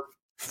are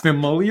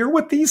familiar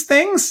with these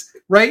things,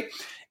 right?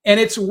 And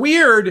it's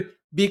weird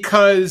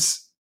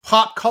because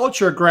pop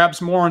culture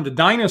grabs more onto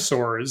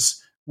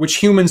dinosaurs, which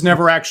humans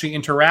never actually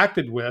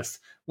interacted with,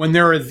 when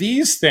there are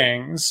these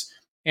things.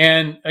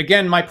 And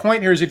again, my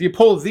point here is if you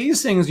pull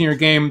these things in your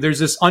game, there's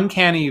this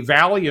uncanny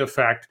valley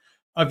effect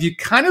of they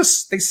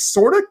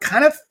sort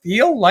of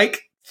feel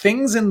like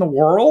things in the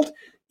world,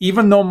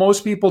 even though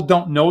most people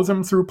don't know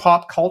them through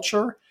pop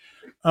culture.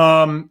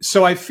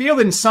 So I feel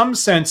in some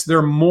sense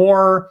they're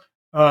more,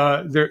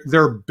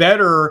 they're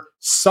better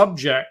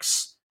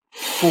subjects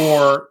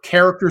for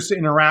characters to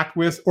interact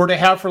with, or to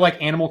have for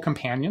like animal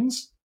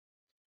companions,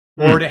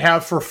 or to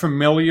have for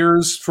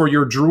familiars for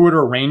your druid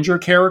or ranger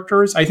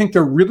characters. I think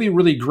they're really,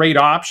 really great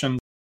options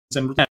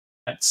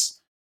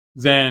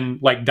than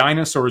like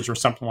dinosaurs or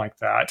something like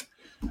that.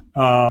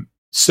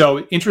 So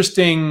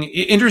interesting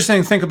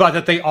to think about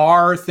that they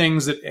are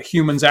things that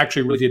humans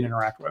actually really did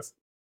interact with.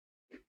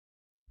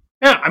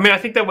 Yeah, I mean, I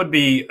think that would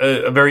be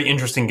a very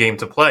interesting game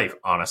to play,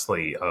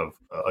 honestly, of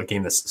a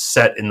game that's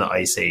set in the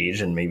Ice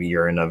Age, and maybe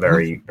you're in a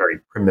very, very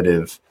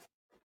primitive,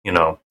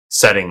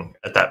 setting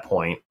at that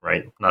point,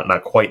 right?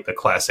 Not quite the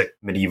classic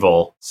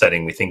medieval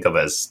setting we think of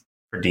as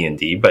for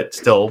D&D, but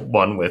still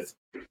one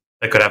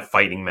that could have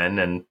fighting men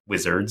and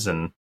wizards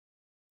and,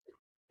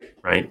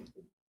 right,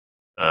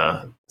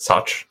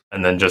 such.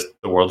 And then just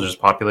the world is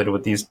just populated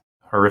with these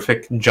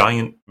horrific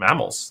giant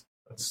mammals.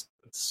 That's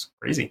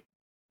crazy.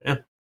 Yeah.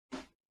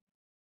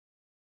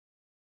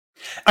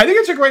 I think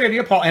it's a great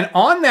idea, Paul. And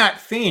on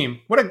that theme,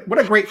 what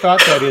a great thought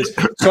that is.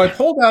 So I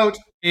pulled out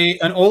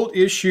an old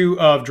issue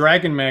of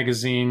Dragon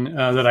magazine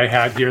that I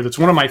had here. That's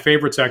one of my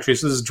favorites, actually.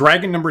 So this is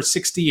Dragon number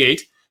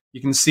 68.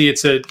 You can see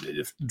it's a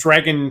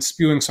dragon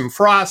spewing some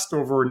frost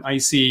over an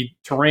icy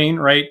terrain,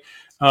 right?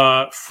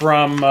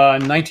 From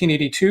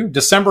 1982,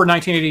 December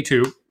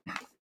 1982.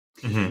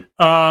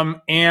 Mm-hmm.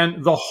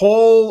 And the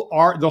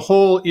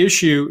whole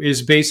issue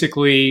is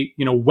basically,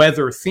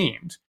 weather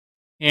themed.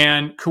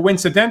 And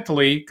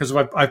coincidentally, because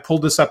I've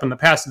pulled this up in the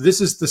past, this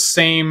is the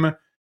same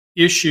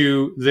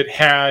issue that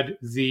had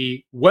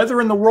the Weather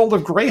in the World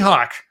of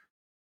Greyhawk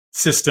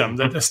system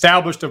that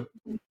established a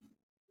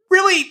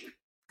really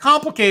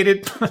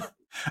complicated,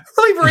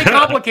 very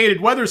complicated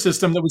weather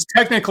system that was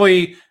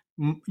technically,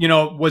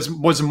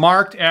 was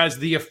marked as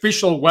the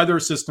official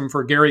weather system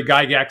for Gary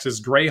Gygax's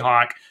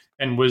Greyhawk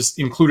and was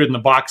included in the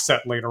box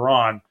set later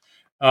on.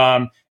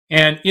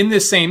 And in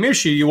this same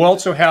issue, you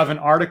also have an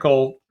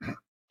article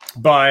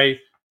by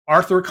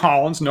Arthur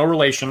Collins, no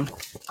relation,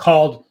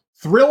 called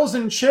Thrills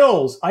and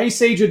Chills,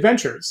 Ice Age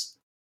Adventures.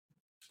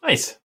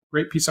 Nice.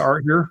 Great piece of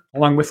art here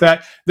along with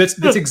that. That's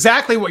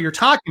exactly what you're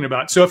talking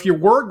about. So if you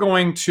were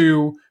going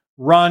to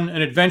run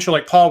an adventure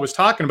like Paul was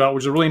talking about,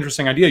 which is a really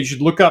interesting idea, you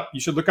should look up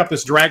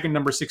this Dragon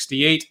number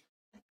 68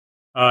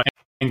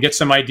 and get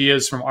some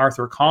ideas from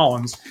Arthur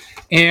Collins.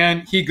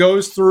 And he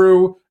goes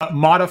through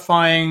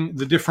modifying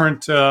the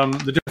different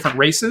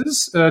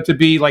races to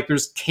be like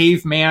there's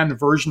caveman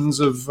versions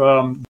of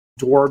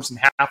dwarves and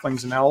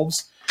halflings and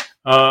elves.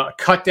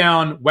 Cut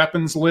down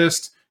weapons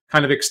list,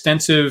 kind of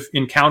extensive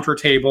encounter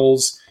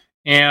tables,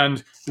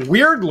 and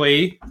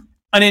weirdly,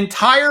 an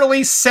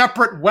entirely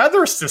separate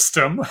weather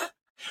system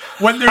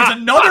when there's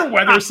another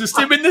weather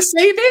system in the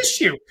same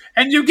issue.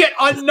 And you get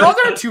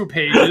another 2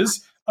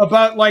 pages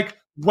about like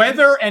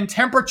weather and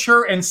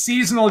temperature and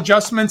seasonal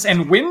adjustments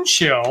and wind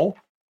chill,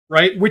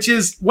 right? Which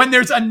is when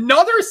there's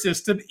another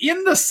system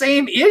in the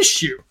same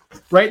issue,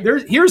 right?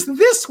 Here's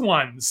this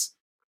one's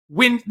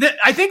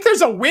I think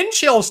there's a wind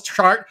chills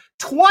chart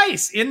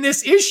twice in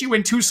this issue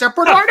in 2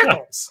 separate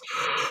articles,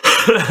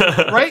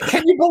 right?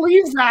 Can you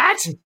believe that?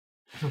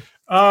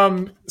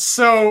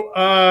 So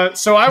I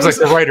was like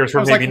the writers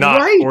were maybe not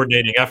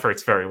coordinating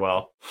efforts very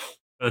well.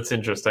 That's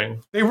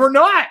interesting. They were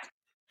not.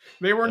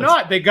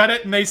 They got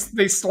it and they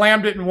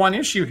slammed it in one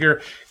issue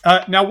here.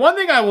 Now, one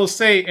thing I will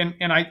say,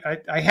 and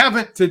I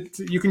haven't.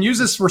 You can use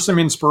this for some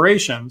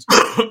inspirations,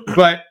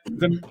 but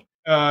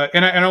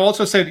and I'll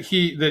also say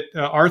that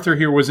Arthur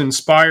here was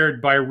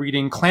inspired by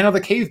reading Clan of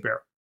the Cave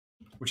Bear,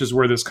 which is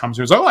where this comes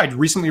from. So, I'd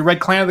recently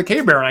read Clan of the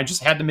Cave Bear, and I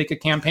just had to make a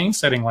campaign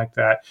setting like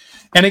that.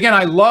 And again,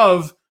 I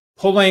love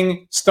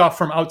pulling stuff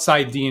from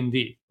outside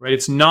D&D. Right?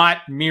 It's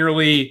not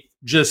merely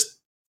just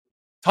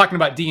talking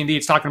about D&D,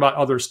 it's talking about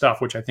other stuff,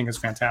 which I think is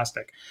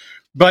fantastic.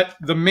 But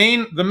the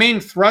main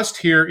thrust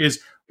here is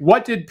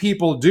what did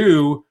people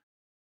do,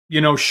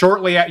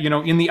 shortly at,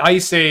 in the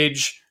Ice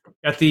Age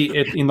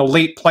in the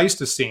late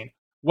Pleistocene?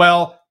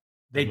 Well,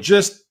 they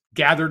just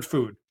gathered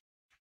food.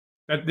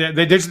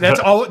 That's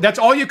all. That's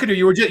all you could do.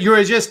 You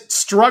were just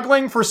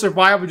struggling for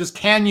survival. Just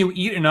can you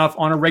eat enough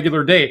on a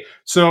regular day?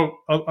 So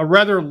a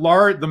rather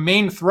large. The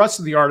main thrust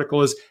of the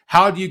article is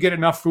how do you get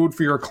enough food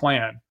for your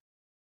clan?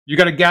 You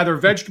got to gather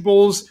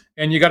vegetables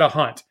and you got to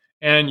hunt,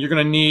 and you're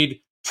going to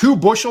need 2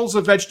 bushels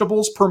of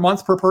vegetables per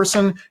month per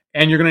person,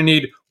 and you're going to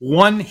need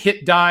 1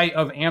 hit die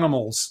of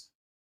animals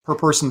per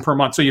person per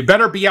month. So you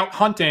better be out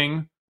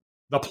hunting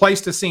the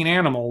Pleistocene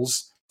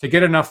animals to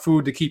get enough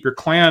food to keep your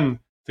clan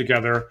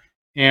together.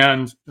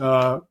 And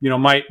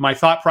my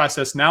thought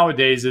process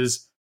nowadays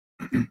is,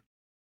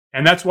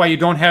 and that's why you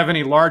don't have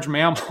any large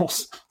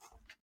mammals,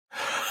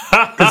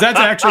 because that's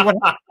actually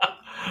what.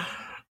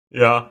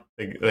 Yeah,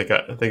 they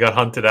got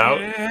hunted out.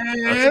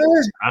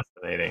 That's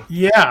fascinating.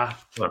 Yeah.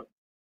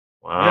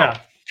 Wow.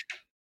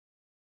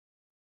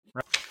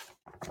 Yeah.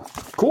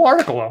 Cool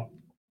article, though.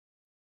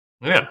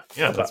 Yeah,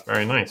 that's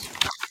very nice.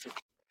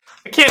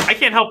 I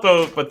can't help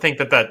though but think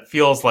that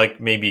feels like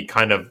maybe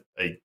kind of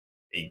a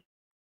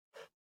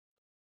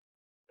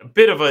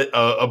bit of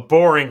a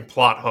boring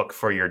plot hook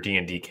for your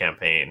D&D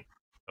campaign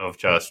of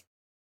just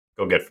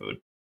go get food.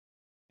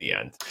 The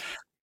end.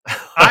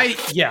 I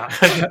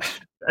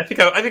think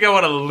I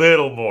want a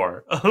little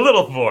more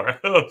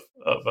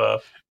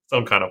of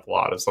some kind of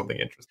plot of something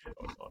interesting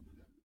going on.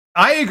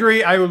 I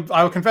agree. I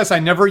will confess I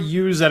never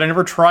used that. I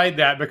never tried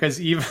that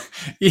because even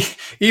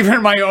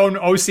in my own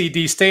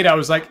OCD state, I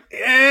was like,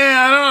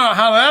 I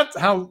don't know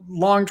how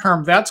long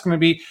term that's going to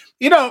be.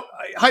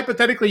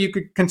 Hypothetically, you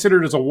could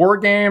consider it as a war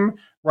game,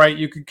 right?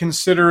 You could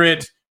consider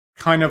it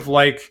kind of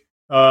like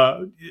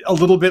a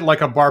little bit like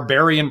a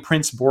Barbarian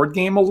Prince board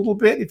game, a little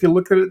bit if you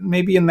look at it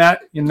maybe in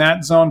that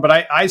zone. But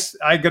I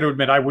got to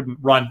admit, I wouldn't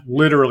run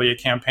literally a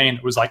campaign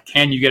that was like,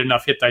 can you get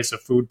enough hit dice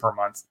of food per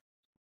month?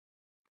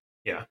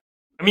 Yeah.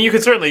 I mean,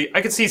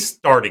 I could see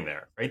starting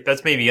there, right?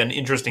 That's maybe an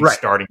interesting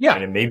starting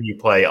point, and maybe you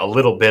play a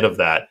little bit of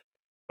that.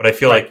 But I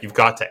feel like you've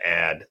got to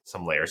add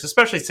some layers,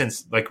 especially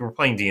since like we're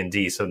playing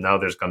D&D, so now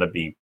there's going to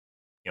be,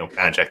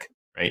 magic,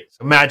 right?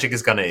 So magic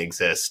is going to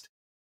exist.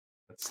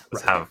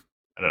 Let's have,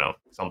 I don't know,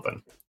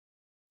 something.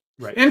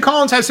 Right. And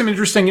Collins has some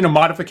interesting,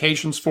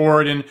 modifications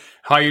for it and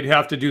how you'd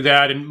have to do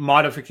that, and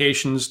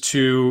modifications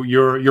to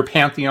your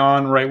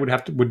pantheon, right,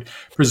 would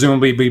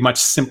presumably be much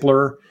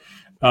simpler.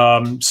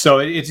 So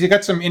it's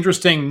got some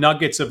interesting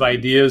nuggets of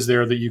ideas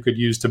there that you could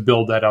use to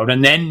build that out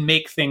and then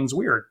make things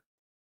weird.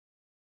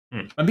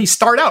 Maybe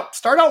start out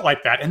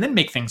like that and then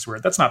make things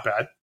weird. That's not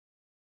bad.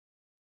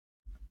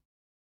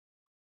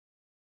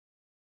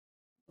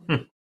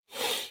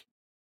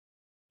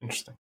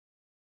 Interesting.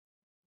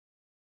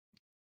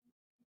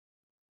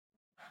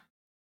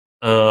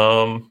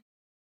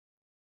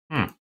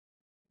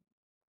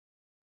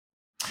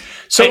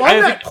 So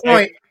on that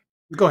point,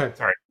 go ahead.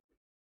 Sorry.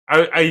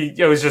 I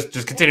was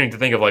just continuing to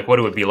think of like what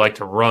it would be like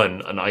to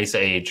run an Ice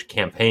Age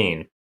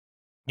campaign.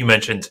 You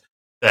mentioned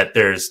that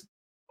there's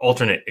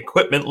alternate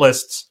equipment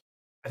lists.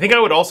 I think I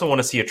would also want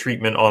to see a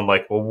treatment on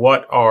like, well,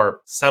 what are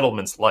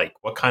settlements like?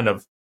 What kind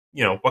of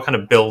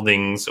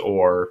buildings,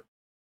 or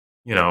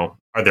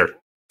are there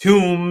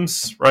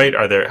tombs, right?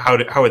 How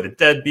are the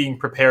dead being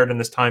prepared in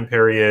this time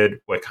period?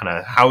 What kind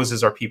of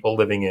houses are people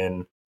living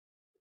in?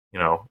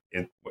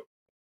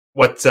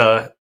 What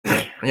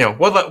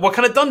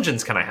kind of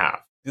dungeons can I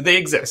have? Do they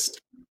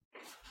exist?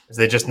 Is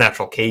they just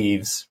natural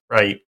caves,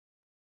 right?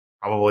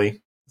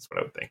 Probably. That's what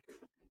I would think.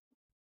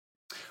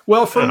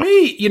 Well, for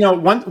me,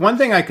 one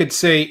thing I could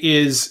say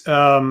is,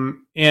 and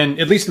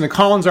at least in the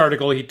Collins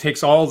article, he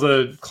takes all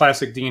the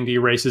classic D&D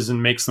races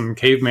and makes them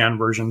caveman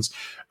versions.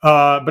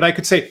 But I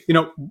could say,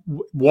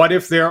 what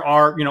if there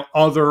are,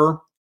 other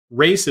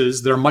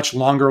races that are much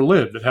longer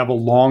lived, that have a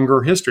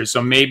longer history?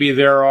 So maybe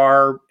there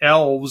are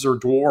elves or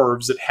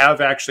dwarves that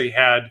have actually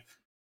had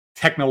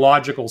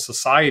technological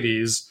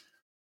societies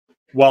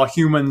while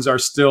humans are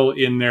still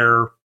in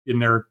their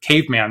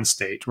caveman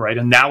state, right?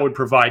 And that would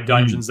provide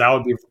dungeons, that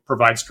would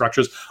provide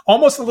structures,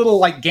 almost a little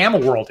like Gamma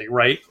Worldy,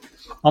 right?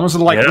 Almost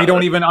like we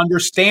don't even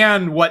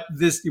understand what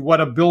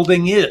a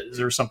building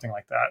is, or something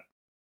like that.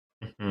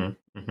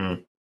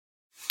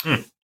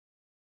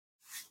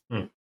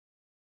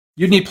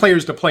 You'd need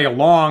players to play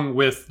along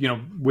with,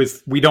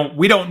 we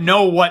don't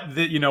know what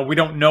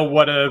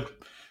a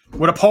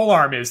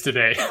polearm is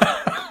today.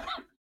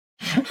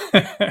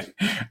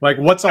 Like,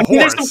 what's a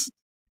horse?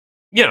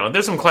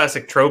 There's some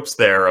classic tropes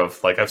there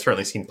of like, I've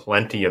certainly seen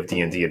plenty of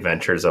D&D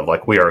adventures of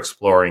like, we are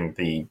exploring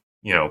the,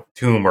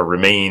 tomb or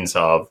remains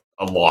of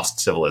a lost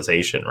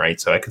civilization, right?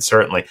 So I could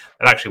certainly,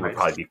 that actually would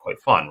probably be quite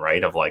fun,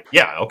 right? Of like,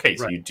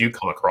 so you do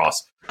come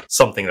across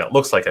something that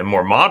looks like a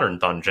more modern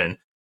dungeon,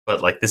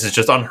 but like, this is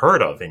just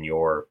unheard of in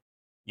your,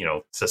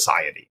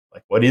 society.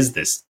 Like, what is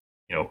this?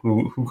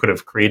 Who could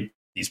have created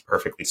these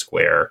perfectly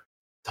square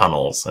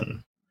tunnels,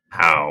 and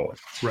how,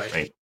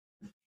 right?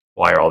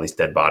 Why are all these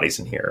dead bodies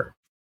in here?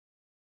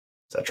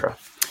 Etc.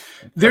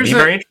 There's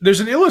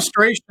an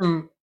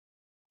illustration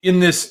in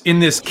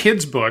this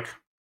kid's book,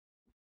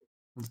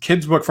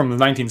 kids book from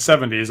the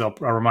 1970s.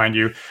 I'll remind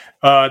you.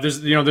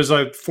 There's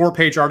a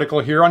 4-page article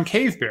here on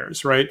cave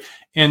bears, right?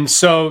 And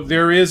so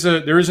there is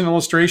an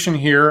illustration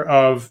here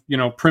of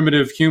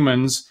primitive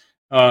humans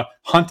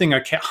hunting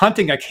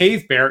a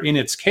cave bear in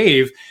its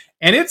cave,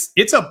 and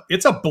it's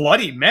a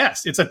bloody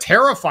mess. It's a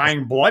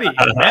terrifying bloody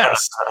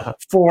mess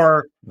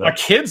for a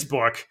kid's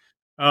book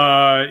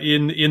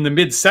in the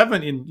mid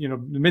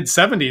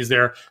 70s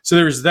there. So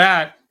there's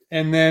that,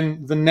 and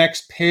then the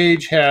next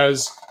page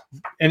has.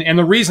 And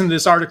the reason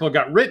this article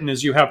got written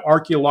is you have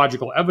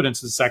archaeological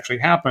evidence this actually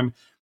happened,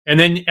 and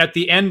then at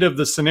the end of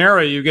the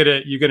scenario, you get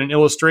an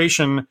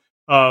illustration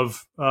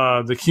of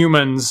the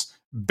humans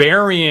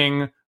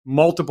burying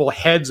multiple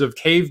heads of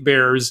cave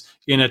bears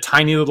in a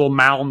tiny little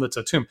mound that's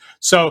a tomb.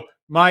 So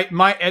my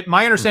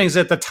understanding is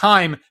at the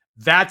time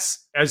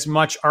that's as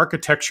much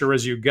architecture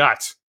as you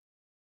got.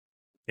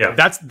 Yeah,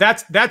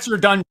 that's your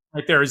dungeon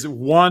right there. Is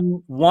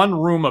one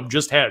room of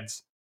just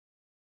heads.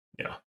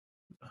 Yeah.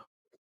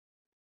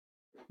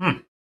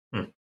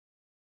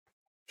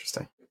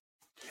 Interesting.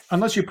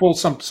 Unless you pull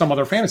some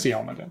other fantasy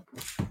element in.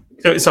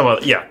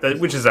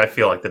 Which is, I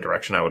feel like, the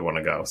direction I would want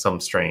to go.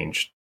 Some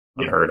strange,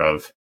 unheard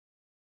of,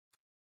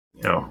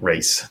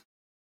 race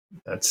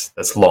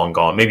that's long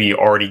gone, maybe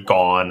already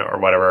gone or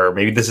whatever.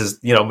 Maybe this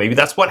is, maybe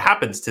that's what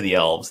happens to the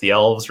elves. The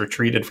elves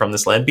retreated from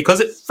this land because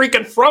it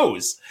freaking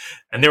froze,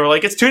 and they were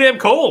like, "It's too damn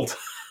cold.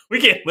 We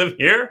can't live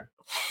here."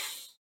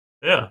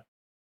 Yeah.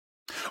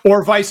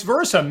 Or vice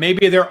versa.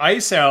 Maybe they're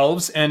ice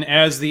elves, and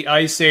as the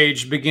ice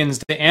age begins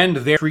to end,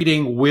 they're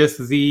treating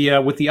with the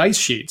ice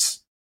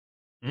sheets,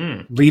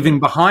 leaving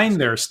behind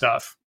their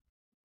stuff.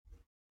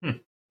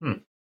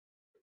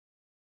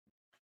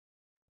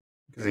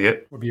 See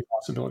it would be a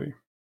possibility.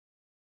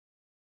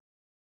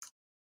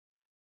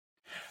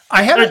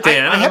 I had a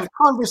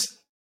conversation.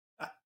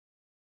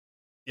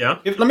 Yeah.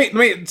 Let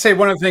me say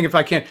one other thing, if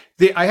I can.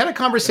 I had a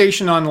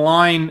conversation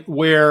online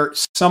where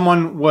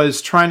someone was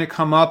trying to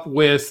come up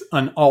with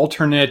an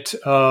alternate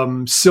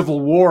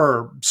Civil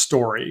War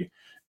story,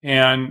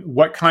 and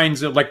what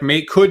kinds of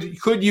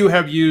could you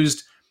have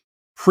used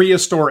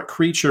prehistoric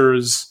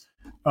creatures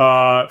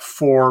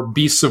for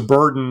beasts of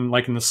burden,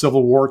 like in the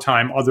Civil War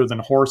time, other than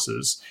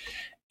horses?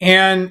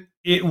 And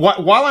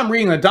while I'm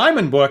reading the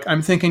Diamond book,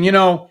 I'm thinking,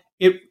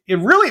 it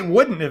really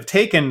wouldn't have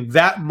taken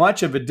that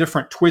much of a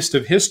different twist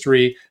of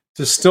history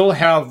to still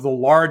have the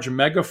large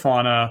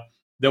megafauna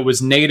that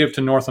was native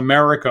to North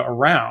America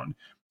around.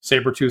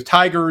 Saber-toothed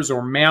tigers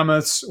or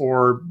mammoths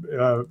or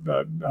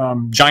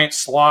giant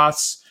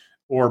sloths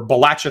or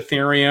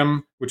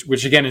Balachatherium,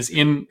 which again is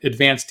in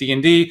advanced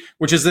D&D,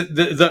 which is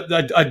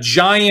a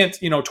giant,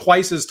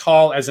 twice as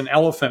tall as an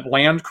elephant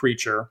land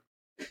creature.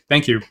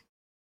 Thank you.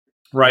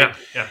 Right.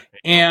 Yeah.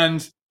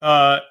 And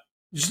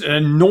just an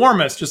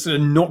enormous,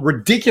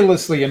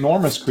 ridiculously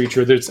enormous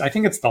creature. I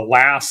think it's the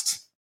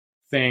last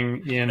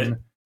thing in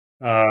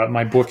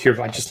my book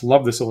here. I just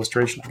love this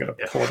illustration. I got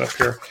to pull it up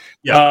here.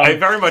 Yeah, I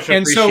very much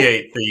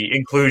appreciate the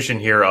inclusion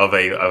here of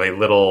a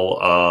little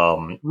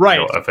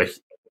of a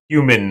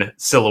human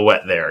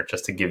silhouette there,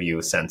 just to give you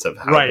a sense of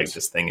how big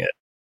this thing is.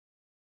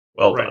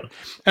 Well done.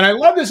 And I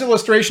love this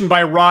illustration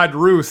by Rod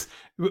Ruth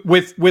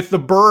with the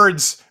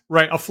birds.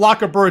 Right, a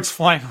flock of birds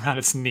flying around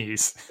its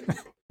knees.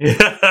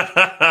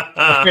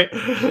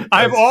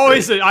 I've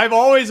always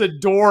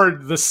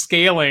adored the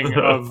scaling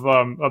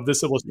of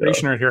this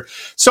illustration right here.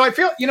 So I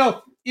feel,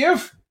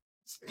 if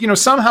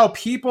somehow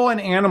people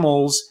and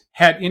animals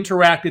had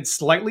interacted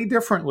slightly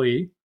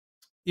differently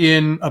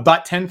in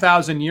about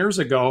 10,000 years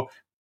ago,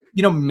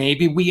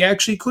 maybe we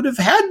actually could have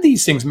had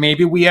these things.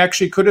 Maybe we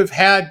actually could have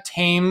had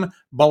tame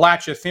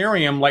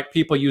Balachatherium like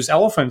people use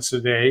elephants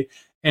today.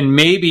 And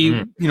maybe,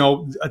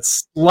 a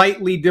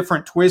slightly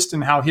different twist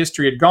in how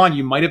history had gone.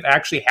 You might have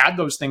actually had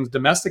those things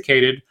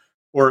domesticated,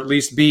 or at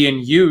least be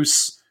in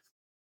use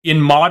in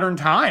modern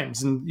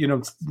times, and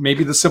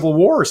maybe the Civil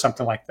War or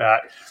something like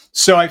that.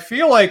 So I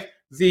feel like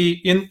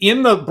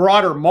in the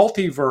broader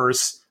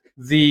multiverse,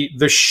 the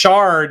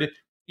shard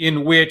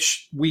in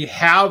which we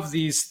have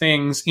these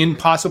things in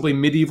possibly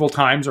medieval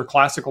times or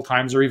classical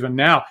times or even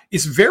now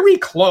is very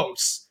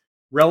close,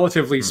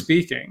 relatively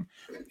speaking.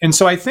 And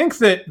so I think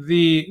that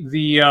the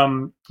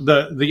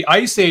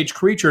Ice Age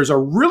creatures are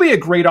really a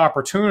great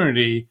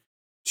opportunity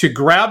to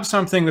grab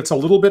something that's a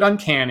little bit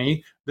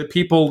uncanny, that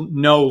people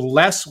know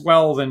less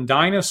well than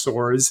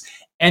dinosaurs,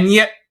 and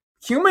yet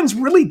humans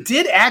really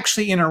did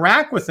actually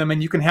interact with them,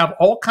 and you can have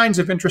all kinds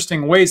of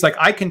interesting ways. Like,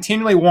 I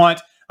continually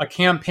want a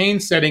campaign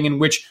setting in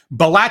which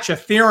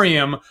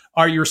Balachatherium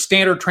are your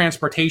standard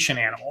transportation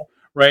animal,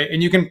 right?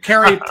 And you can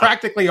carry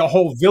practically a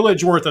whole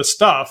village worth of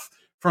stuff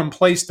from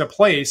place to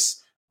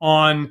place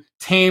on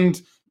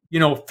tamed,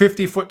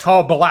 50-foot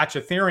tall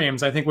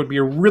Balachatheriums. I think would be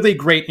a really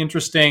great,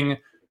 interesting.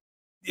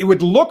 It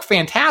would look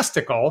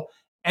fantastical,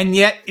 and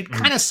yet it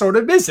kind of sort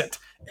of isn't.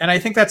 And I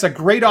think that's a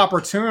great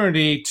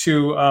opportunity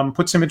to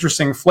put some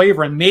interesting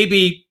flavor and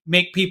maybe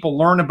make people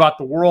learn about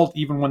the world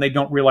even when they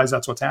don't realize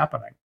that's what's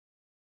happening.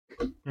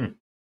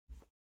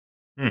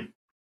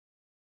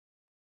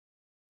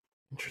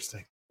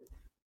 Interesting.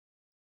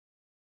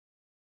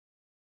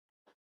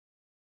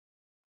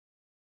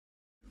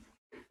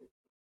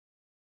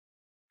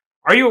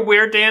 Are you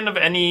aware, Dan, of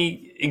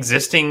any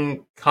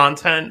existing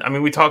content? I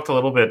mean, we talked a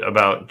little bit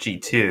about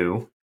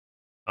G2.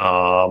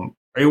 Are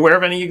you aware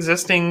of any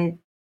existing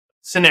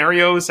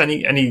scenarios?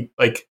 Any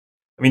like?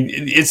 I mean,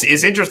 it's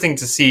interesting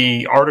to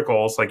see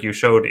articles like you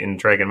showed in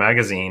Dragon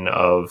Magazine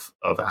of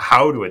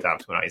how to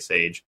adapt to an ice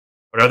age.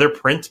 But are there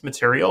print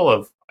material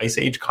of ice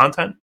age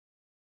content?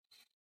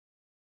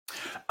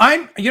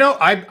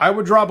 I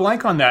would draw a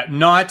blank on that.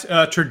 Not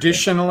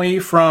traditionally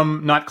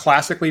not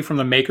classically from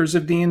the makers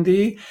of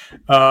D&D.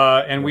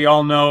 And we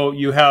all know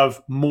you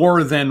have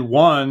more than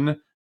one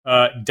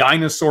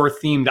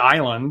dinosaur-themed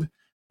island.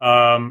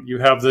 You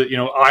have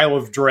the Isle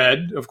of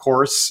Dread, of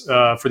course,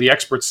 for the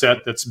expert set.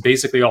 That's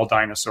basically all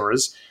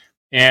dinosaurs.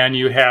 And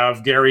you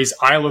have Gary's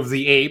Isle of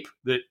the Ape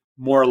that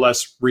more or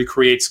less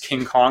recreates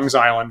King Kong's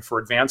island for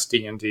advanced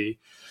D&D.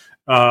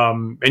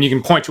 And you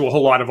can point to a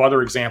whole lot of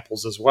other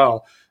examples as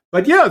well.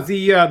 But yeah,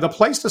 the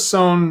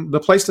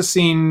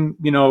Pleistocene,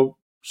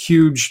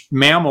 huge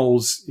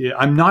mammals.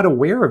 I'm not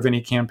aware of any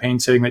campaign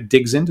setting that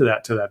digs into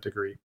that to that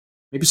degree.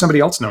 Maybe somebody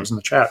else knows in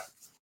the chat.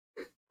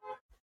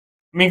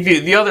 I mean,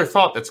 the other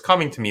thought that's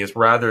coming to me is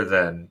rather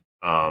than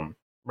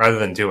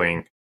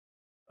doing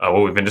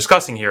what we've been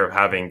discussing here of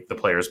having the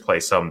players play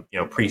some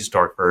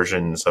prehistoric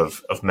versions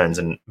of men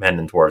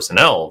and dwarves and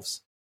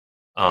elves,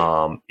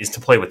 is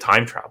to play with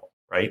time travel,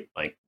 right?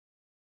 Like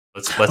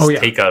let's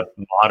take a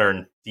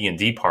modern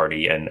D&D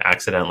party and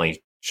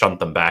accidentally shunt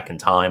them back in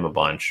time a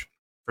bunch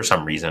for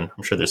some reason.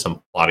 I'm sure there's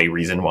some plotty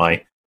reason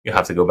why you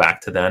have to go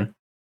back to then,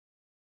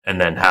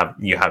 and then have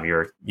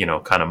your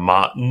kind of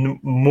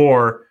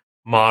more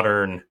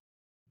modern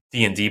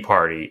D&D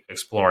party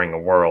exploring a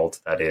world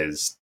that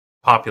is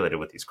populated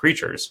with these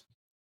creatures.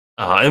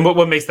 And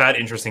what makes that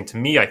interesting to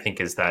me, I think,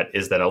 is that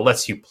it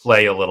lets you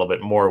play a little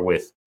bit more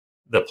with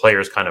the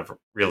players kind of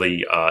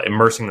really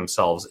immersing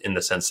themselves in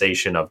the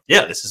sensation of,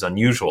 this is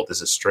unusual,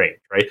 this is strange,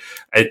 right?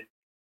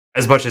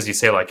 As much as you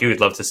say, like, you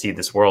would love to see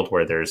this world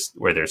where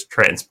there's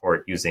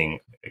transport using,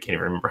 I can't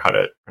even remember how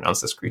to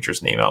pronounce this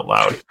creature's name out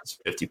loud. It's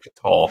 50 feet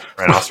tall,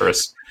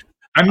 rhinoceros.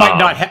 I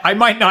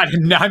might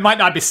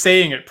not be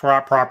saying it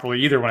properly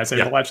either when I say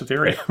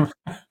Velocitherium.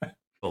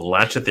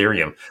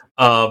 Velocitherium.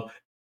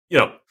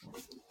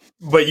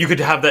 But you could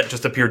have that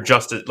just appear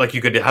like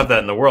you could have that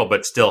in the world,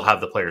 but still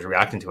have the players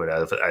reacting to it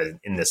as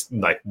in this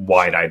like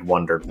wide-eyed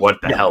wonder, what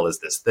the hell is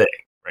this thing,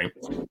 right?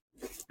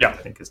 Yeah, I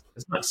think is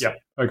nice. Yeah,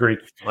 agreed.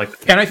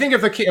 And I think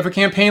if a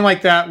campaign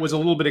like that was a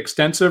little bit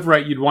extensive,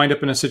 right, you'd wind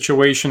up in a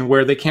situation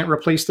where they can't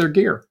replace their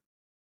gear,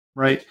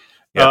 right?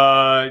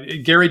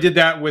 Yep. Gary did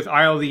that with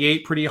Isle of the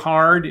Ape pretty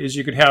hard. Is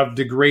you could have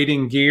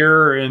degrading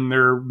gear and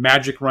their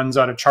magic runs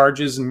out of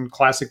charges in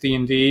classic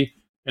D&D,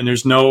 and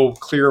there's no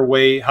clear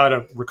way how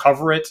to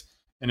recover it.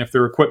 And if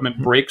their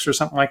equipment breaks or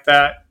something like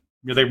that,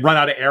 they run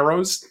out of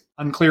arrows.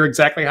 Unclear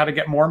exactly how to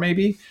get more,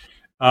 maybe.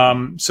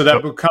 So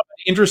that would become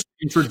an interesting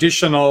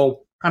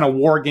traditional kind of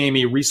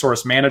wargamey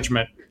resource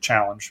management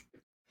challenge.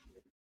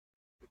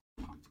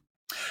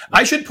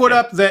 I should put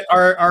up that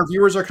our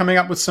viewers are coming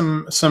up with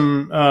some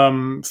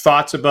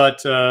thoughts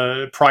about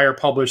prior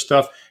published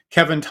stuff.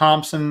 Kevin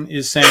Thompson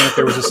is saying that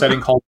there was a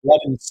setting called Blood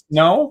and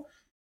Snow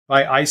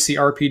by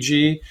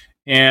ICRPG.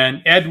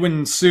 And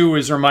Edwin Sue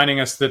is reminding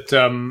us that the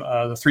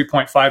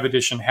 3.5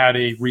 edition had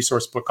a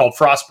resource book called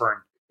Frostburn.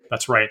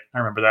 That's right. I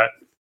remember that.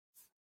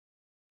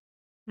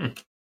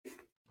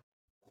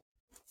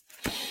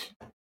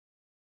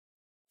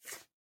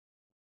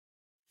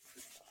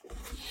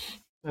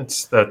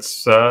 That's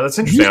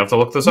interesting. I have to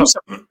look this up.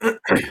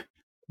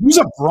 Use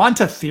a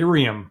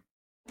Brontotherium.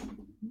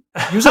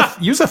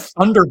 Use a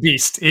Thunder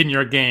Beast in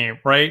your game,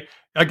 right?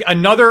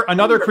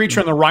 Another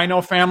creature in the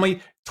rhino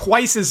family,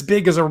 twice as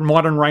big as a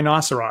modern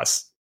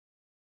rhinoceros.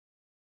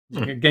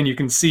 Again, you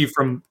can see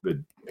from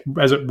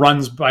as it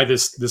runs by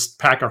this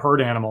pack of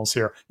herd animals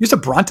here. Use a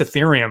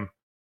Brontotherium.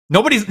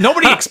 Nobody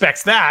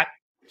expects that.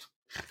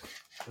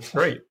 That's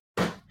great.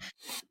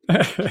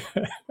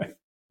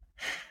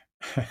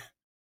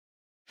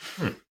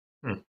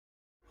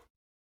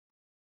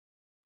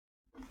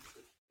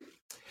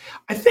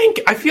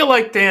 I feel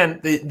like, Dan,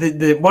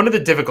 the one of the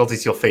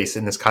difficulties you'll face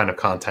in this kind of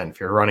content if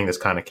you're running this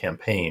kind of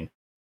campaign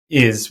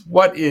is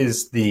what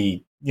is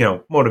the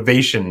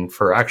motivation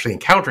for actually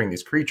encountering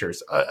these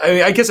creatures.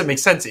 I guess it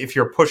makes sense if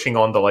you're pushing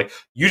on the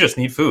you just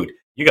need food.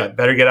 You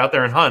better get out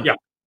there and hunt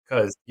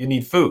because you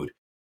need food.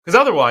 Because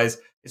otherwise,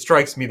 it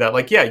strikes me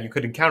that you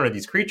could encounter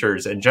these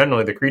creatures, and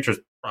generally the creatures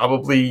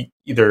probably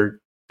either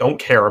don't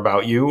care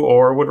about you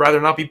or would rather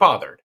not be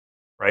bothered,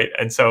 right?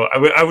 And so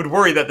I would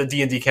worry that the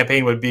D&D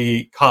campaign would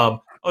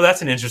become, oh,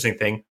 that's an interesting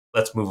thing.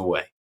 Let's move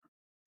away.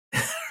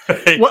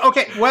 Right? Well,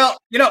 okay. Well,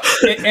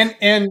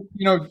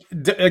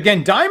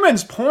 again,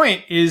 Diamond's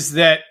point is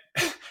that,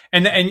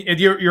 and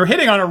you're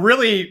hitting on a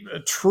really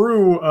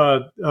true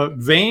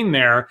vein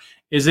there.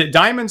 Is that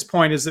Diamond's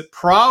point is that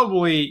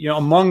probably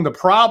among the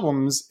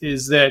problems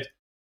is that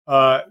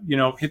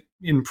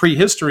in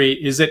prehistory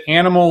is that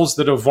animals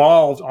that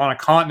evolved on a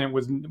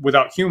continent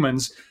without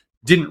humans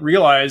didn't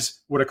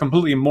realize what a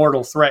completely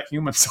mortal threat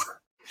humans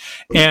are,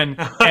 and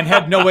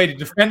had no way to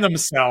defend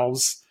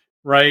themselves.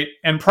 right?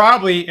 And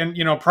probably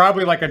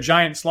like a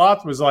giant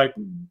sloth was like,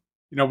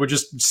 would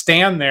just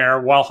stand there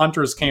while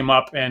hunters came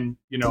up and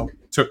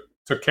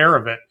took care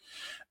of it.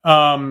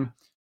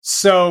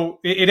 So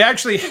it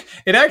actually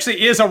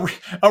is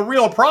a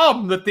real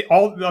problem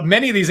that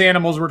many of these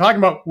animals we're talking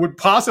about would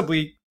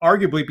possibly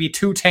arguably be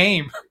too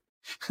tame.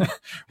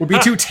 Would be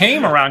too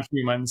tame around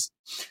humans.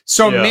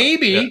 So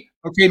maybe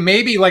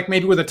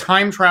with a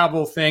time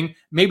travel thing,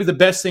 maybe the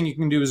best thing you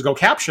can do is go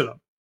capture them.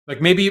 Like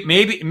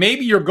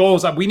maybe your goal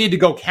is that we need to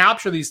go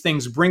capture these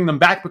things, bring them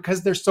back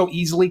because they're so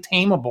easily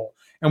tameable,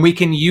 and we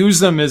can use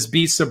them as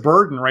beasts of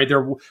burden. Right?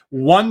 They're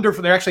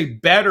wonderful. They're actually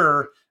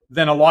better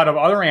than a lot of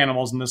other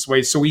animals in this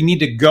way. So we need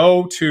to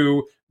go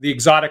to the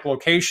exotic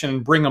location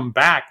and bring them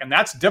back, and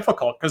that's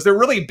difficult because they're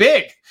really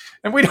big,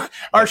 and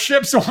our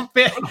ships won't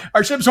fit.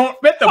 Our ships won't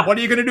fit them. What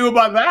are you going to do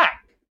about that?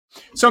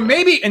 So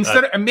maybe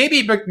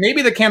maybe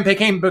the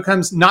campaign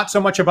becomes not so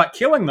much about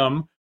killing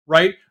them,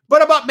 right,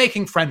 but about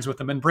making friends with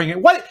them and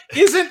bringing. What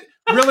isn't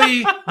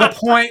really the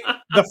point?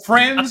 The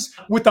friends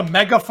with the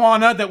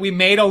megafauna that we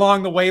made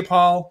along the way,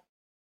 Paul.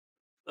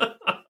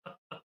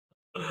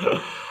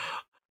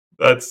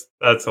 That's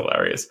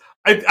hilarious.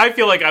 I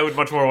feel like I would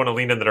much more want to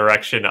lean in the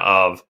direction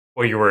of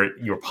where you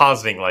were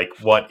positing, like,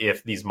 what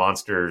if these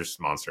monsters,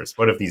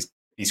 what if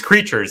these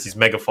creatures, these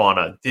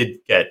megafauna did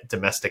get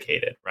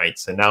domesticated, right?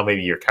 So now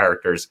maybe your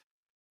characters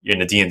in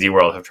the D&D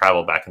world have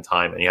traveled back in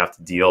time and you have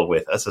to deal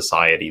with a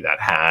society that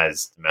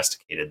has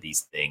domesticated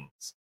these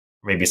things.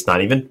 Maybe it's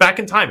not even back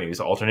in time. Maybe it's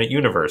an alternate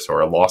universe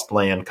or a lost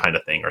land kind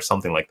of thing or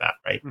something like that,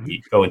 right? Mm-hmm.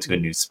 You go into a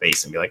new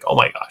space and be like, oh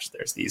my gosh, they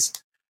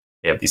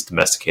have these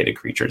domesticated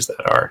creatures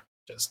that are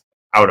just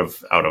out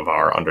of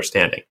our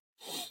understanding,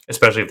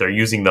 especially if they're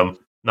using them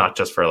not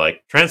just for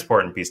like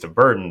transport and beast of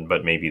burden,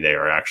 but maybe they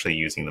are actually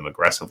using them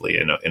aggressively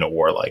in a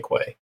warlike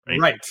way.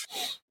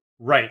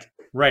 Right.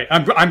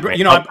 I'm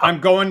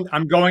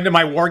going to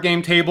my war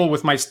game table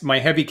with my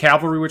heavy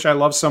cavalry, which I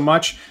love so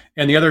much,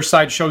 and the other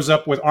side shows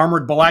up with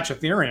armored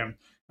Balachatherium.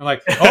 I'm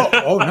like,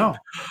 oh no.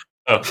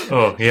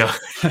 oh yeah.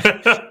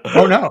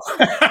 Oh no.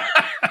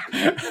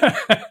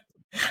 I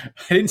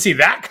didn't see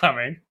that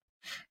coming.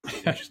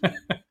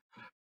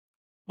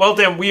 Well,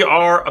 Dan, we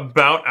are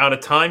about out of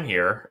time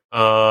here.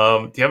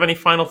 Do you have any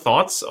final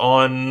thoughts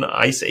on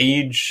Ice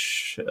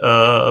Age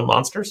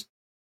monsters?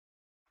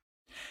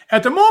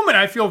 At the moment,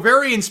 I feel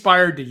very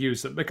inspired to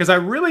use them because I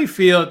really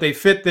feel they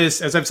fit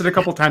this, as I've said a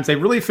couple of times, they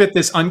really fit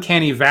this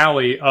uncanny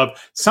valley of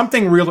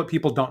something real that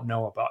people don't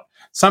know about.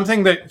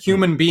 Something that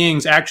human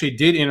beings actually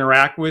did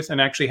interact with and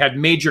actually had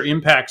major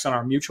impacts on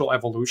our mutual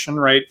evolution,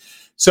 right?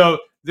 So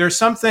there's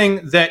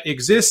something that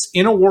exists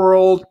in a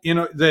world,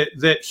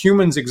 that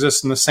humans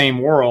exist in the same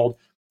world,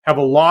 have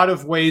a lot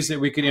of ways that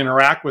we could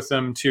interact with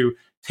them to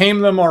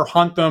tame them or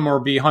hunt them or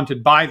be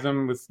hunted by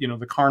them with,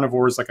 the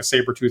carnivores like a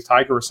saber-toothed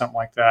tiger or something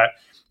like that.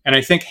 And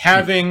I think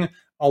having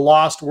a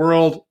lost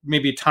world,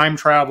 maybe time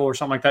travel or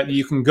something like that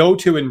you can go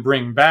to and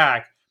bring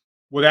back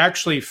would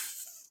actually,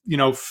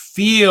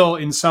 feel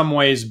in some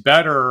ways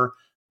better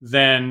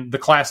than the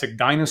classic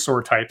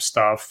dinosaur type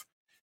stuff.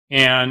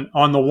 And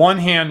on the one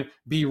hand,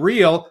 be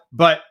real,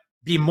 but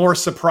be more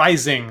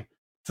surprising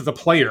to the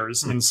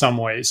players in some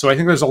ways. So I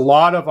think there's a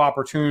lot of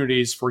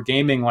opportunities for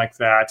gaming like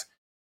that.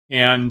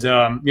 And,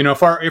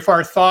 if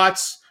our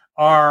thoughts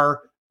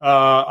are,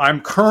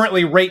 I'm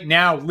currently right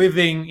now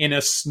living in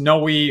a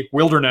snowy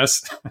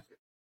wilderness,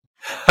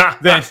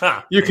 then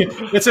you can.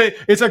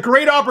 It's a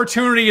great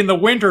opportunity in the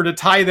winter to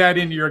tie that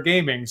into your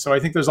gaming. So I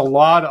think there's a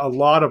lot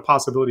of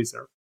possibilities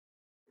there.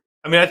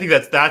 I mean, I think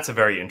that's a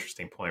very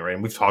interesting point, right?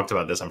 And we've talked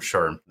about this, I'm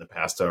sure, in the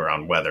past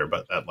around weather,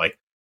 but that, like,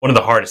 one of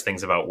the hardest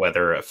things about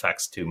weather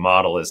effects to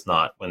model is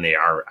not when they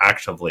are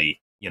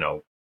actively,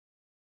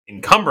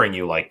 encumbering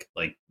you, like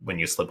when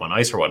you slip on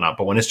ice or whatnot,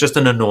 but when it's just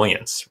an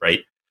annoyance,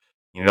 right?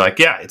 You're like,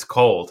 yeah, it's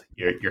cold.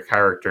 Your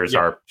characters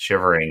are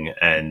shivering,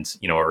 and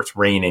or it's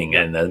raining,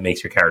 and that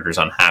makes your characters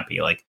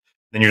unhappy. Like,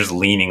 then you're just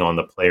leaning on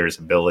the player's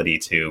ability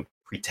to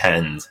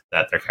pretend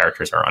that their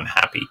characters are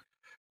unhappy.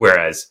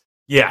 Whereas,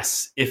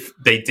 yes, if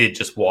they did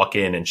just walk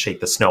in and shake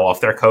the snow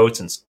off their coats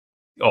and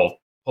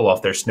pull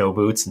off their snow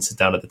boots and sit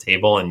down at the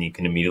table, and you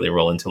can immediately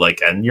roll into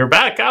and you're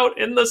back out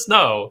in the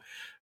snow,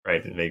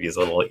 right? And maybe it's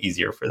a little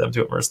easier for them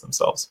to immerse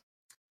themselves.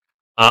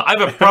 I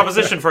have a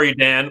proposition for you,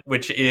 Dan,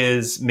 which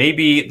is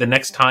maybe the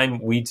next time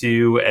we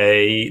do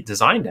a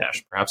design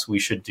dash, perhaps we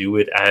should do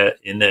it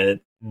in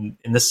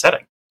this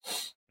setting.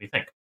 What do you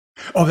think?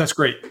 Oh, that's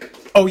great.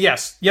 Oh,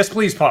 yes,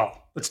 please,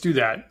 Paul. Let's do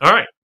that. All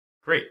right,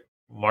 great.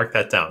 Mark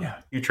that down.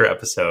 Yeah. Future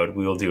episode,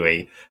 we will do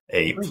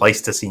a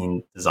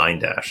Pleistocene design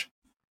dash.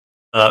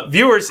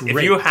 Viewers,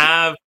 if you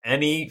have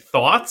any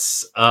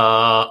thoughts,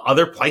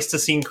 other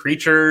Pleistocene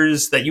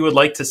creatures that you would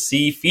like to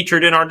see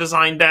featured in our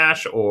design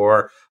dash,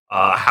 or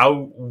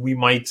how we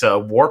might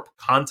warp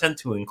content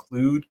to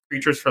include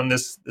creatures from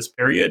this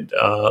period,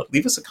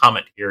 leave us a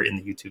comment here in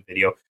the YouTube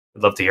video.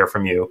 We'd love to hear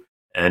from you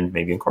and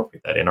maybe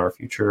incorporate that in our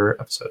future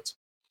episodes.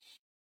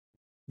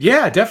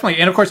 Yeah, definitely.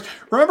 And of course,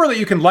 remember that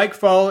you can like,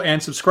 follow,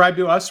 and subscribe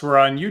to us. We're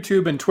on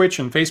YouTube and Twitch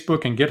and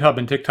Facebook and GitHub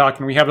and TikTok,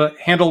 and we have a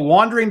handle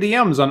Wandering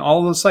DMs on all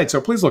of those sites.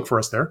 So please look for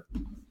us there.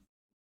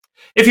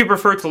 If you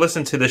prefer to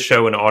listen to this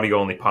show in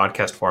audio-only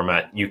podcast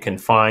format, you can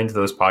find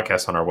those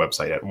podcasts on our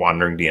website at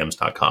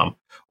wanderingdms.com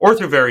or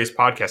through various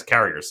podcast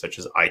carriers such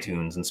as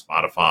iTunes and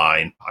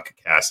Spotify and Pocket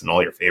Cast and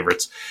all your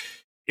favorites.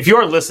 If you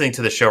are listening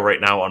to the show right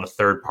now on a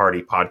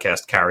third-party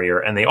podcast carrier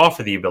and they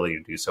offer the ability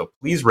to do so,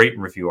 please rate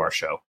and review our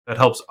show. That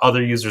helps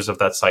other users of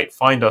that site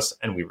find us,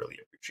 and we really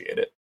appreciate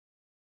it.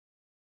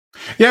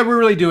 Yeah, we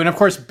really do. And of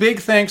course, big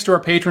thanks to our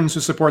patrons who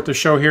support the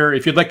show here.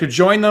 If you'd like to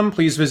join them,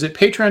 please visit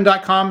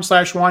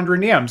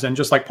patreon.com/wanderingdms. And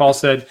just like Paul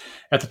said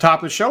at the top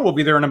of the show, we'll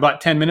be there in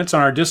about 10 minutes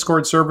on our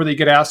Discord server that you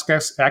get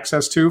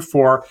access to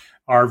for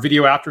our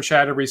video after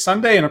chat every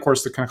Sunday. And of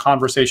course, the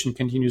conversation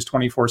continues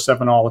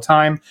 24/7 all the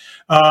time.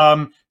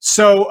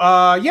 So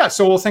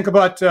we'll think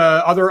about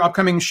other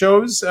upcoming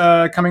shows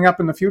coming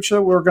up in the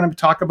future we're going to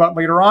talk about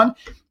later on.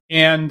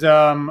 And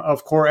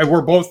of course,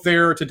 we're both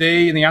there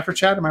today in the after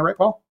chat. Am I right,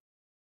 Paul?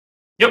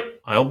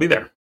 Yep, I'll be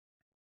there.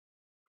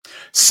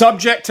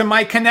 Subject to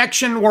my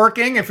connection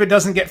working. If it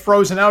doesn't get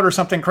frozen out or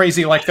something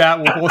crazy like that,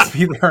 we'll both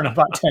be there in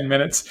about 10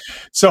 minutes.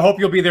 So hope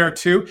you'll be there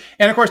too.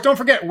 And of course, don't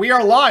forget, we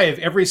are live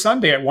every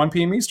Sunday at 1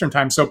 p.m. Eastern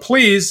time. So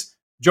please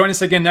join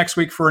us again next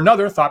week for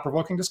another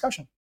thought-provoking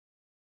discussion.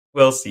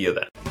 We'll see you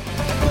then.